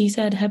 she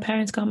said her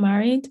parents got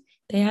married.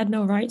 They had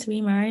no right to be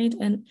married,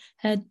 and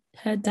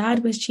her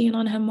dad was cheating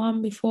on her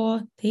mom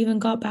before they even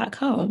got back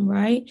home,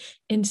 right?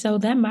 And so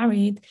they're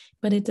married,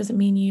 but it doesn't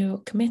mean you're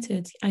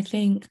committed. I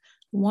think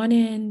 1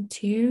 in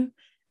 2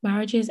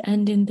 marriages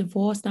end in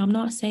divorce. Now, I'm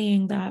not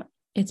saying that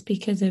it's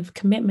because of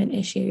commitment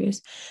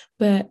issues,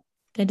 but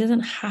there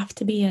doesn't have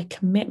to be a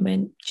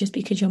commitment just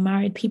because you're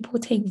married. People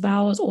take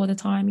vows all the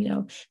time,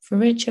 for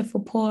richer,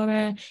 for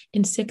poorer,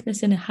 in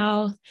sickness, in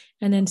health.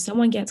 And then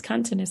someone gets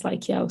cancer and it's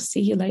like, yo,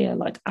 see you later.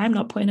 Like, I'm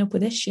not putting up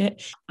with this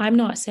shit. I'm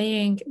not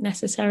saying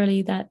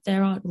necessarily that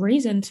there aren't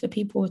reasons for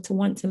people to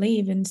want to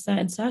leave in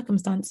certain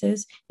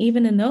circumstances.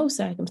 Even in those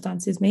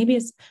circumstances, maybe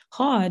it's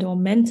hard or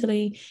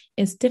mentally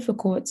it's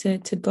difficult to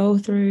go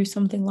through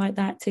something like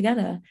that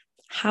together.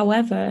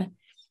 However,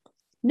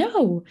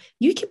 no,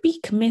 you could be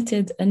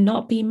committed and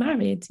not be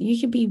married. You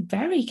could be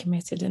very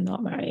committed and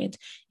not married.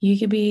 You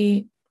could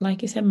be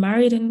like you said,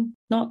 married and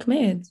not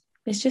committed.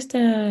 It's just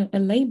a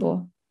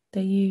label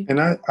that you. And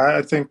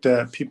I think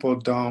that people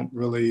don't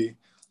really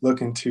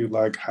look into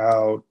like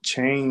how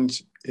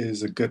change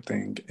is a good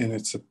thing and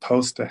it's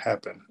supposed to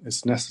happen.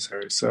 It's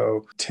necessary.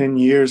 So 10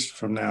 years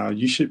from now,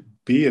 you should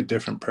be a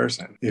different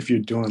person if you're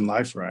doing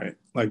life right.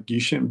 Like you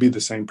shouldn't be the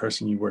same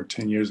person you were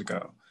 10 years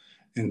ago.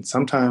 And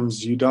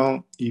sometimes you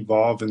don't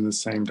evolve in the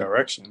same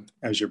direction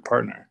as your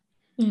partner.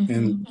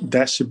 And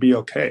that should be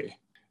okay.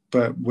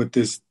 But with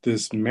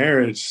this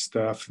marriage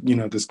stuff,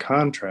 this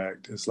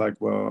contract is like,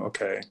 well,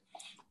 okay,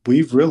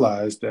 we've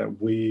realized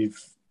that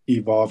we've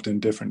evolved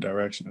in different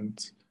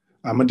directions.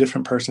 I'm a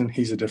different person,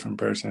 he's a different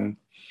person,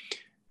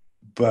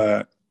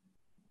 but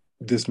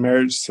this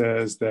marriage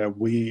says that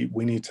we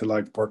need to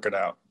like work it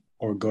out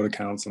or go to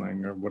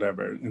counseling or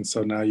whatever. And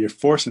so now you're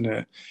forcing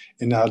it,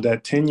 and now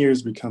that 10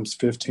 years becomes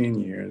 15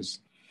 years.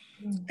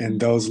 And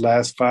those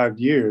last 5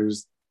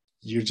 years,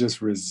 you're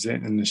just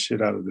resenting the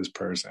shit out of this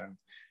person.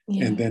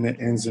 Yeah. And then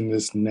it ends in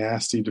this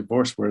nasty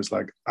divorce where it's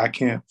like, I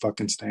can't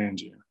fucking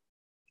stand you.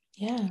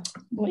 Yeah.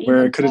 Well,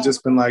 Where it could have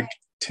just been like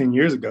 10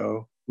 years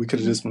ago, we could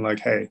have just been like,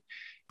 hey,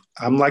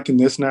 I'm liking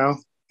this now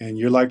and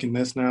you're liking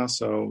this now.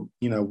 So,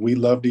 we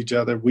loved each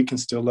other. We can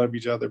still love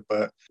each other.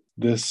 But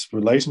this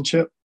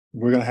relationship,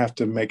 we're going to have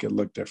to make it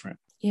look different.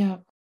 Yeah.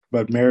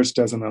 But marriage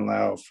doesn't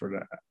allow for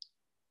that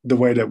the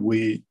way that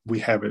we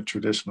have it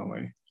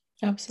traditionally.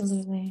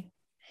 Absolutely.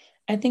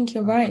 I think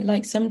you're right.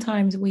 Like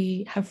sometimes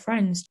we have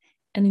friends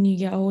and then you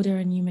get older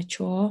and you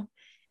mature,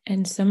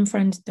 and some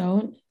friends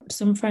don't.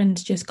 Some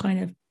friends just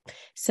kind of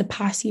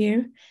surpass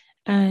you.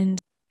 And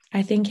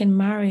I think in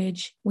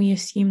marriage, we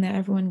assume that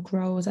everyone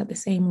grows at the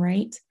same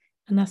rate,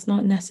 and that's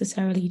not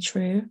necessarily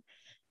true.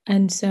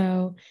 And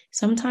so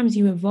sometimes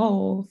you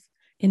evolve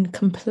in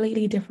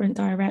completely different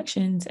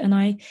directions. And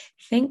I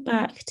think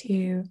back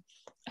to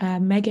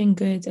Megan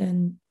Good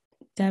and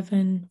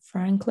Devin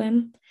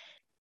Franklin.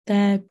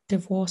 Their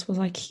divorce was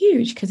like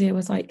huge because it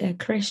was like they're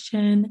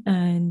Christian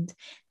and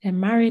they're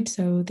married,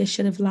 so this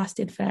should have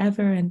lasted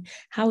forever, and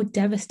how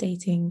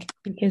devastating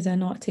because they're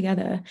not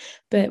together.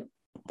 But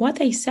what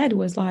they said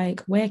was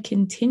like, we're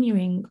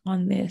continuing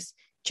on this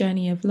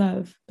journey of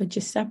love, but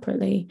just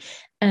separately.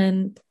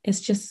 And it's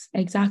just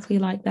exactly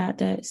like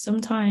that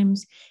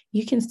sometimes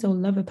you can still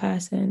love a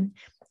person,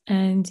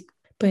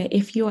 but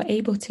if you're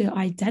able to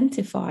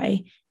identify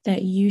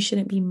that you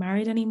shouldn't be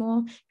married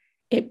anymore,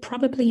 it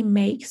probably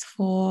makes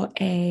for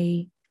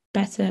a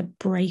better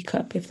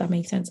breakup, if that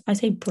makes sense. I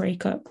say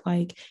breakup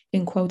like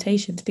in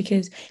quotations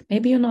because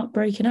maybe you're not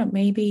breaking up.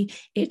 Maybe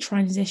it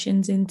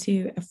transitions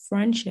into a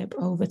friendship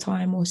over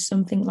time or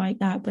something like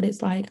that. But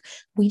it's like,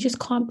 we just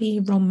can't be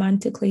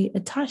romantically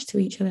attached to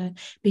each other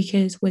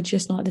because we're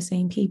just not the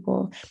same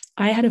people.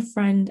 I had a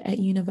friend at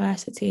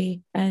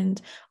university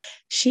and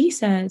she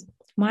said,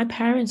 my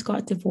parents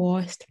got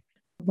divorced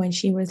when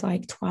she was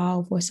like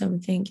 12 or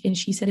something. And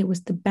she said it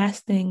was the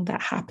best thing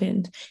that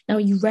happened. Now,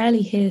 you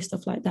rarely hear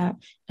stuff like that.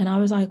 And I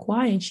was like,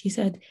 why? And she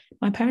said,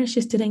 my parents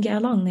just didn't get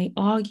along. They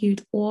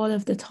argued all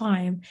of the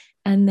time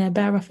and they're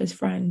better off as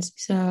friends.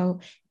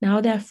 So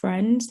now they're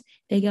friends.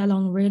 They get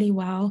along really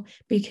well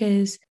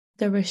because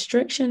the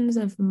restrictions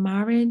of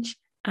marriage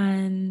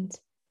and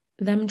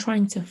them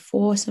trying to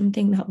force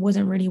something that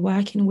wasn't really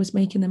working was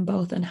making them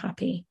both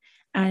unhappy.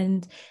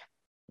 And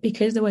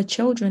because there were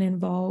children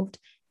involved,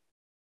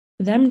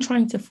 them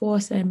trying to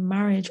force a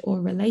marriage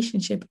or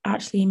relationship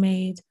actually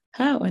made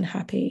her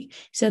unhappy.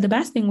 So the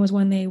best thing was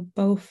when they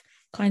both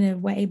kind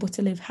of were able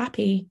to live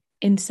happy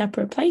in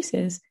separate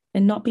places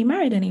and not be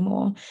married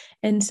anymore.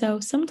 And so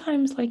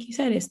sometimes, like you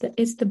said,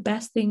 it's the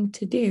best thing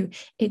to do.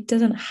 It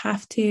doesn't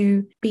have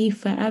to be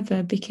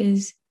forever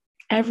because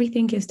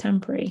everything is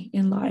temporary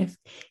in life.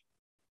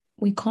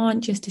 We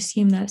can't just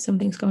assume that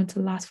something's going to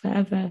last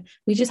forever.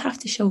 We just have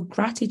to show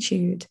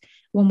gratitude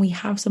when we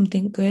have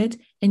something good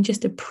and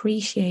just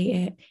appreciate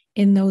it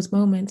in those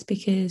moments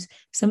because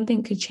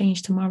something could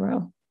change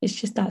tomorrow. It's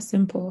just that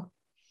simple.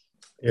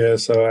 Yeah,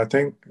 so I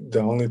think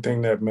the only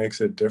thing that makes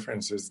a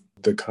difference is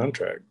the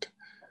contract.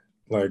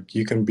 Like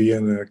you can be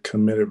in a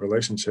committed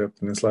relationship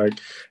and it's like,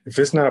 if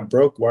it's not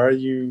broke, why are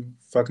you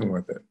fucking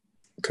with it?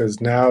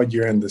 Because now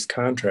you're in this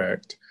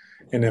contract.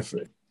 And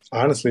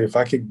honestly, if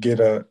I could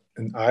get an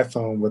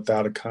iPhone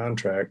without a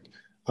contract,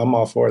 I'm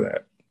all for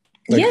that.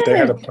 Like if they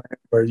had a plan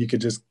where you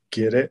could just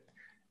get it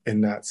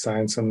and not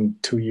sign some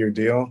 2-year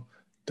deal,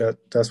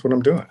 that's what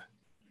I'm doing.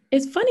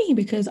 It's funny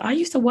because I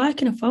used to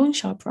work in a phone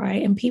shop,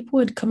 right? And people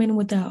would come in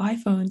with their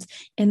iPhones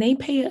and they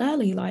pay it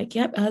early, like,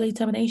 yep, early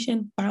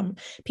termination, bam.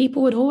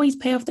 People would always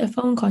pay off their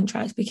phone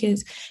contracts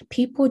because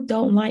people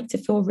don't like to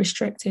feel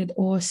restricted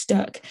or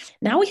stuck.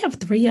 Now we have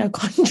 3-year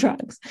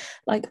contracts.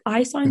 Like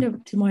I signed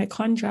up to my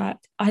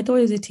contract. I thought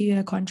it was a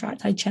 2-year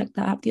contract. I checked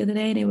the app the other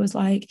day and it was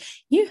like,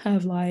 you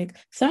have like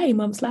 30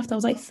 months left. I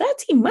was like,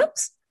 30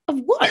 months of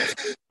what?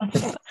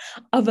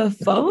 Of a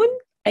phone?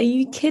 Are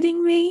you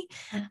kidding me?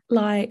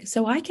 Like,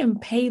 so I can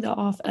pay that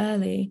off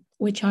early,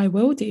 which I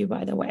will do,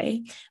 by the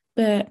way,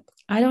 but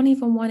I don't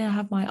even want to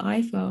have my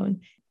iPhone.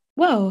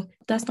 Well,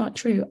 that's not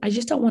true. I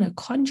just don't want a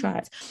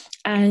contract.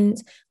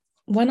 And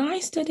when I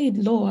studied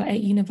law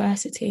at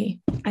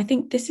university, I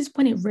think this is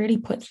when it really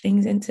put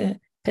things into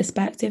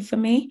perspective for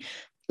me,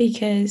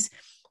 because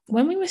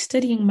when we were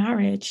studying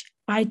marriage,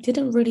 I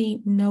didn't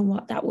really know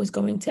what that was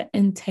going to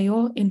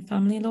entail in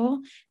family law.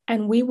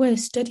 And we were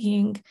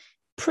studying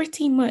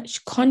pretty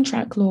much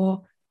contract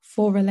law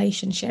for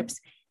relationships.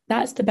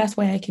 That's the best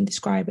way I can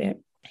describe it.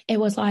 It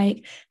was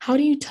like, how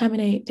do you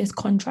terminate this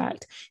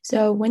contract?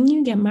 So when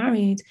you get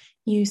married,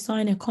 you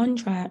sign a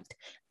contract,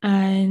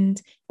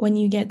 and when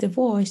you get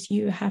divorced,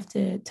 you have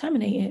to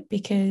terminate it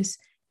because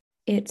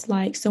it's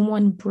like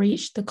someone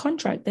breached the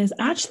contract. There's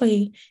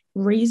actually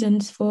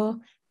reasons for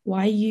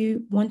why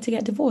you want to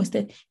get divorced,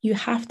 that you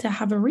have to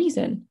have a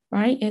reason,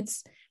 right?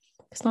 It's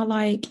not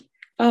like,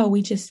 oh,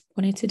 we just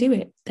wanted to do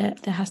it.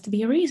 There has to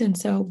be a reason.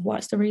 So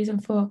what's the reason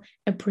for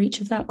a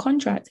breach of that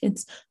contract?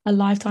 It's a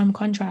lifetime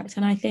contract.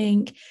 And I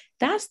think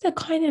that's the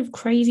kind of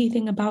crazy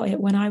thing about it.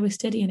 When I was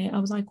studying it, I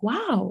was like,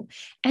 wow.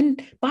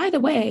 And by the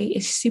way,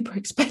 it's super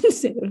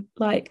expensive.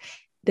 Like,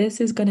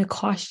 this is going to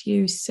cost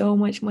you so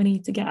much money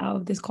to get out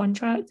of this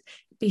contract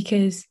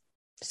because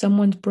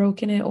someone's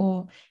broken it,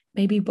 or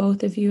maybe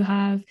both of you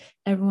have,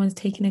 everyone's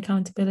taking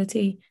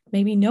accountability.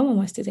 Maybe no one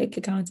wants to take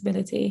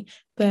accountability,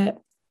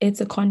 but it's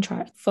a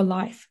contract for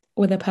life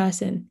with a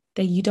person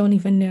that you don't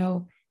even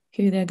know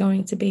who they're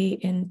going to be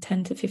in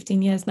 10 to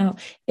 15 years. Now,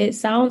 it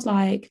sounds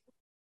like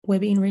we're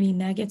being really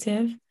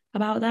negative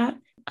about that.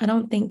 I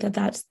don't think that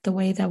that's the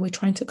way that we're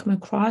trying to come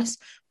across,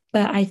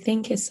 but I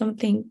think it's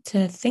something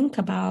to think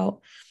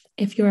about.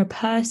 If you're a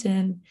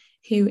person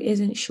who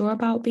isn't sure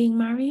about being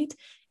married,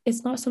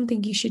 it's not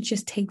something you should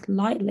just take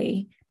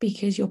lightly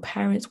because your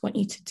parents want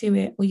you to do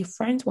it or your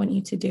friends want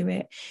you to do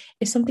it.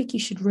 It's something you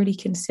should really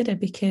consider,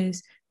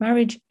 because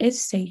marriage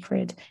is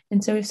sacred.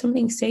 And so if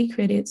something's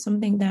sacred, it's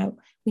something that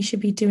we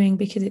should be doing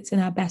because it's in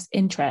our best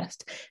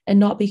interest, and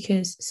not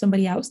because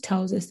somebody else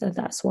tells us that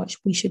that's what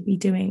we should be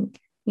doing,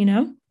 you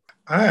know?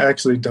 I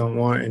actually don't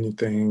want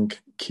anything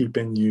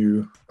keeping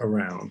you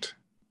around.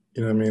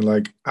 You know what I mean?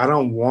 Like, I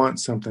don't want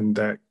something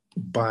that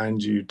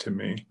binds you to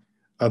me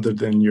other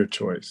than your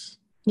choice.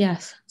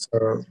 Yes.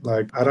 So,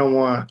 like, I don't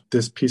want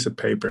this piece of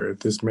paper,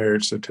 this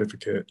marriage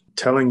certificate,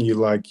 telling you,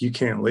 like, you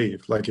can't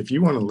leave. Like, if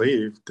you want to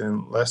leave,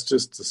 then let's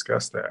just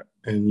discuss that,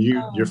 and you're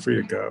Oh, free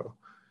to go.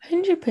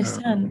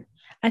 100%.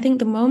 I think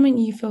the moment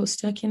you feel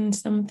stuck in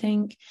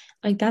something,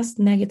 like, that's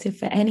negative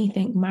for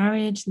anything,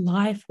 marriage,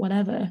 life,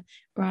 whatever,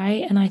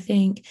 right? And I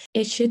think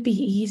it should be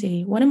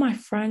easy. One of my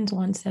friends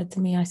once said to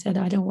me, I said,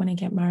 I don't want to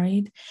get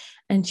married.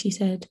 And she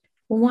said,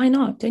 well, why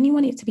not? Don't you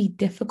want it to be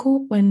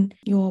difficult when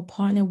your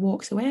partner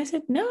walks away? I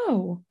said,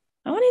 no,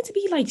 I want it to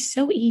be like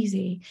so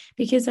easy,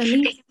 because at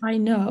least I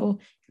know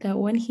that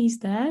when he's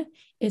there,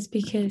 it's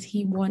because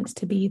he wants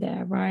to be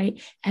there,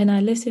 right? And I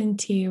listened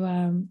to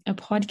a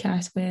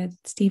podcast with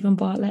Stephen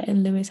Bartlett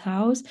and Lewis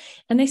Howes,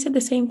 and they said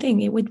the same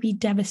thing. It would be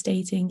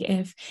devastating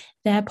if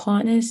their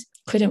partners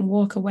couldn't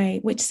walk away,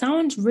 which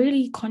sounds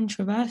really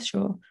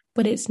controversial,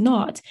 but it's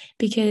not,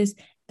 because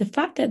the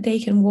fact that they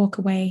can walk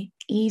away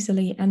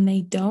easily and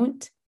they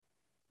don't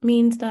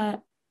means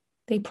that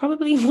they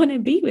probably want to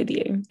be with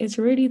you. It's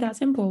really that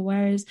simple.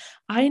 Whereas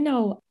I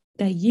know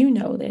that you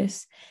know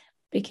this,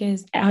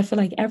 because I feel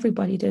like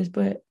everybody does,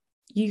 but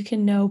you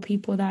can know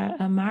people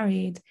that are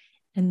married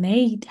and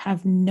they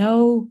have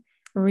no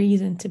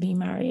reason to be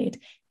married.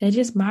 They're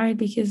just married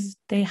because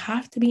they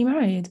have to be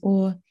married,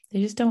 or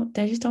they just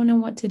don't know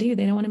what to do.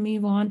 They don't want to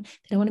move on.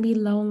 They don't want to be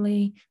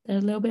lonely. They're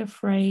a little bit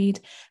afraid,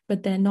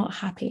 but they're not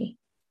happy.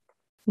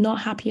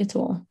 Not happy at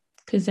all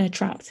because they're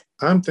trapped.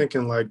 I'm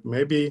thinking, like,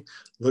 maybe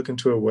look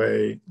into a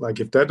way, like,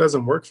 if that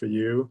doesn't work for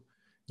you,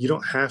 you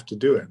don't have to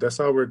do it. That's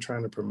all we're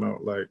trying to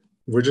promote. Like,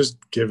 we're just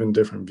giving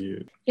different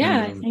views.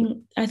 Yeah,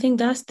 I think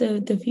that's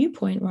the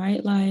viewpoint,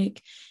 right?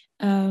 Like,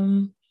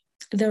 the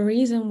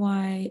reason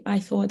why I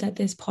thought that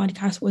this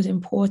podcast was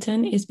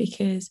important is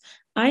because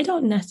I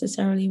don't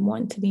necessarily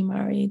want to be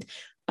married.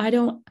 I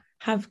don't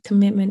have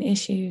commitment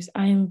issues.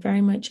 I am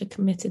very much a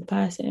committed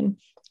person.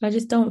 I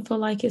just don't feel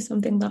like it's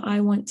something that I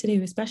want to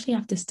do, especially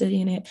after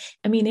studying it.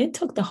 I mean, it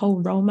took the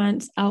whole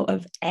romance out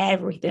of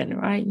everything,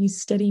 right? You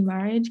study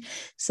marriage,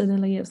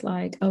 suddenly it's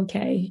like,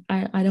 okay,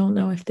 I don't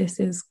know if this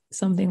is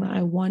something that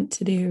I want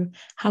to do.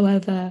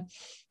 However,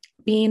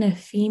 being a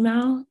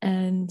female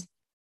and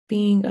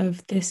being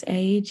of this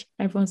age,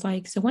 everyone's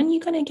like, so when are you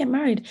going to get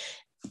married?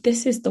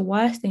 This is the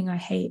worst thing I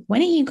hate.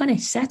 When are you going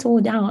to settle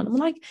down? I'm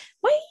like,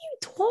 why are you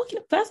talking?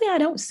 Firstly, I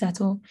don't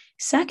settle.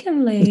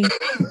 Secondly,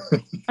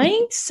 I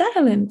ain't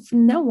settling for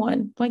no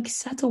one. Like,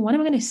 settle. When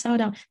am I going to settle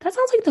down? That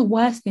sounds like the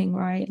worst thing,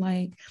 right?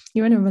 Like,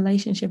 you're in a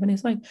relationship and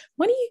it's like,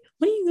 when are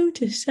you going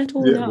to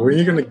settle Yeah, when are down?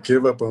 you going to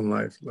give up on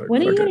life? Like,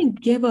 When are you okay. going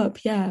to give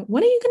up? Yeah.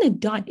 When are you going to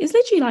die? It's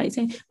literally like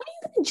saying, when are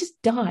you going to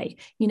just die?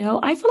 You know,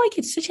 I feel like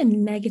it's such a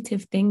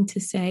negative thing to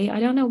say. I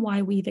don't know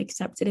why we've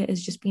accepted it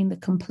as just being the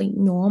complete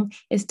norm.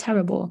 It's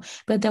terrible.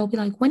 But they'll be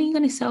like, when are you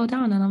going to settle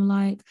down? And I'm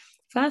like,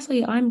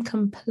 firstly, I'm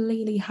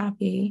completely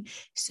happy.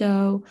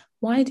 So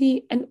why do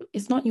you, and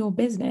it's not your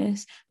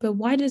business, but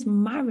why does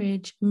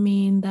marriage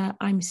mean that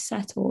I'm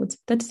settled?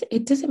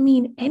 It doesn't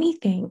mean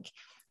anything.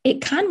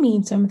 it can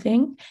mean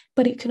something,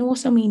 but it can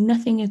also mean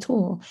nothing at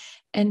all.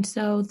 And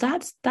so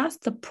that's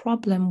the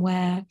problem,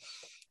 where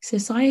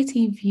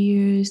society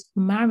views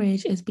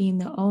marriage as being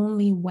the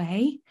only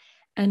way.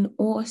 And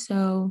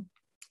also,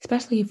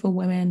 especially for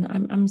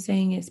women, I'm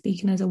saying it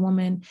speaking as a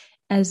woman,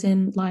 as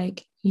in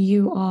like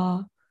you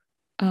are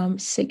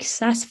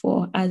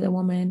successful as a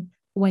woman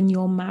when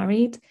you're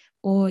married,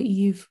 or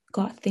you've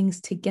got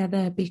things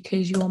together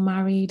because you're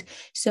married.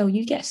 So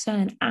you get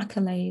certain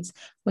accolades.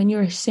 When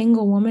you're a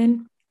single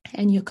woman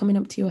and you're coming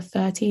up to your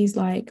 30s,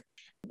 like,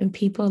 and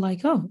people are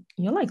like, oh,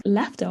 you're like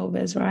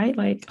leftovers, right?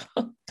 Like,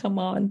 oh, come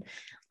on,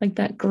 like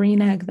that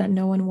green egg that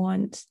no one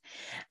wants.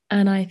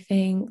 And I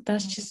think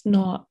that's just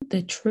not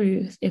the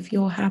truth. If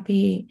you're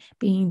happy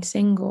being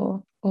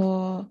single,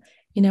 or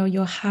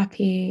you're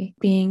happy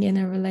being in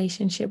a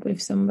relationship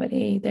with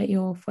somebody that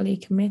you're fully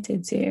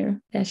committed to,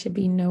 there should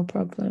be no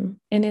problem.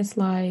 And it's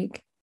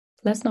like,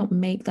 let's not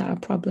make that a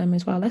problem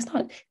as well. Let's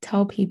not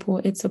tell people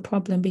it's a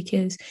problem,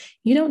 because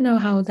you don't know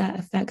how that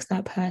affects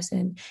that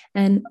person.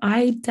 And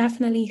I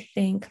definitely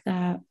think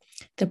that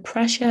the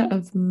pressure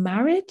of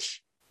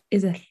marriage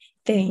is a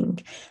thing.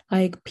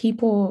 Like,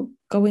 people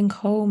going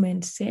home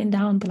and sitting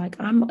down, but like,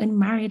 I'm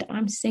unmarried,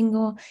 I'm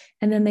single,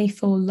 and then they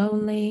feel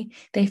lonely,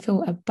 they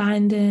feel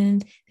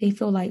abandoned, they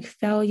feel like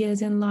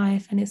failures in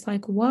life. And it's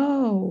like,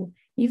 whoa,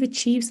 you've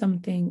achieved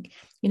something.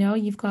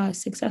 You've got a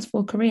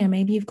successful career,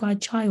 maybe you've got a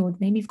child,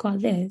 maybe you've got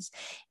this.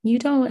 You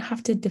don't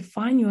have to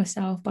define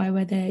yourself by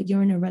whether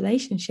you're in a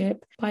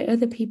relationship, by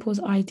other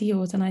people's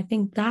ideals. And I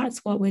think that's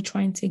what we're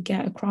trying to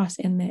get across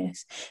in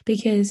this,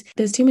 because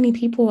there's too many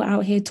people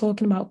out here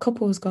talking about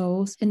couples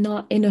goals and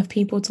not enough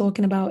people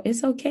talking about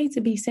it's okay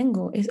to be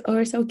single, or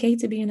it's okay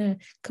to be in a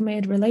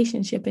committed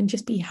relationship and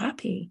just be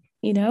happy.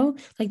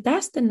 Like,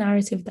 that's the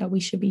narrative that we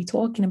should be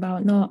talking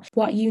about, not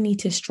what you need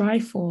to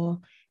strive for,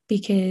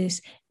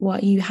 because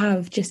what you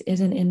have just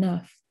isn't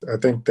enough. I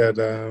think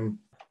that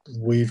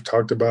we've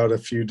talked about a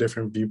few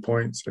different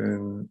viewpoints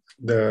and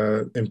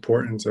the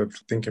importance of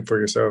thinking for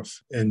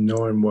yourself and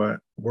knowing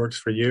what works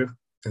for you,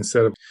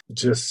 instead of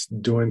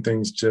just doing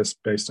things just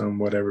based on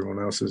what everyone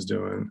else is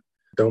doing.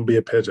 Don't be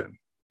a pigeon.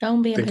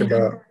 Don't be a pigeon.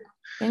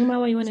 Think about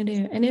what you want to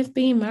do. And if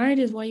being married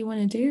is what you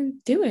want to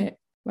do it.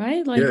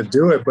 Right? Like, yeah,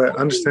 do it, but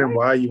understand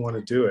why you want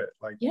to do it.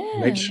 Like,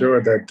 make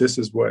sure that this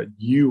is what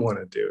you want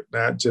to do,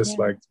 not just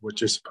like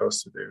what you're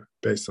supposed to do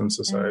based on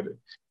society.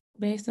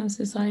 Based on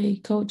society,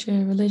 culture,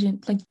 religion.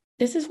 Like,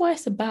 this is what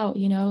it's about,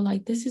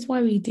 like, this is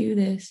why we do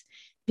this,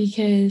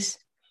 because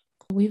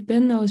we've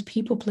been those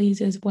people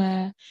pleasers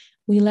where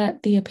we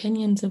let the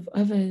opinions of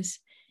others,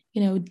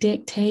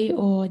 dictate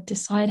or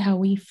decide how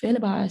we feel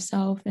about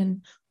ourselves.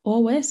 And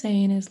all we're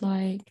saying is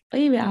like,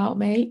 leave it out,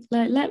 mate.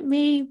 Let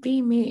me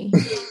be me.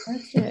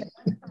 That's it.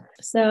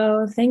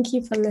 So thank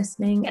you for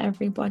listening,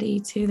 everybody,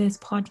 to this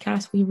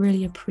podcast. We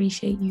really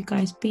appreciate you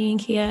guys being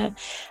here.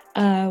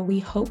 We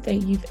hope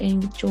that you've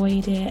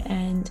enjoyed it,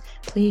 and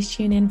please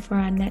tune in for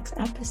our next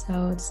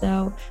episode.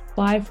 So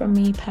bye from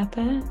me,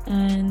 Pepper,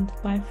 and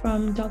bye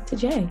from Dr.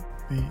 J.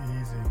 Be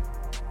easy.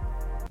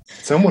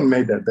 Someone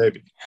made that baby.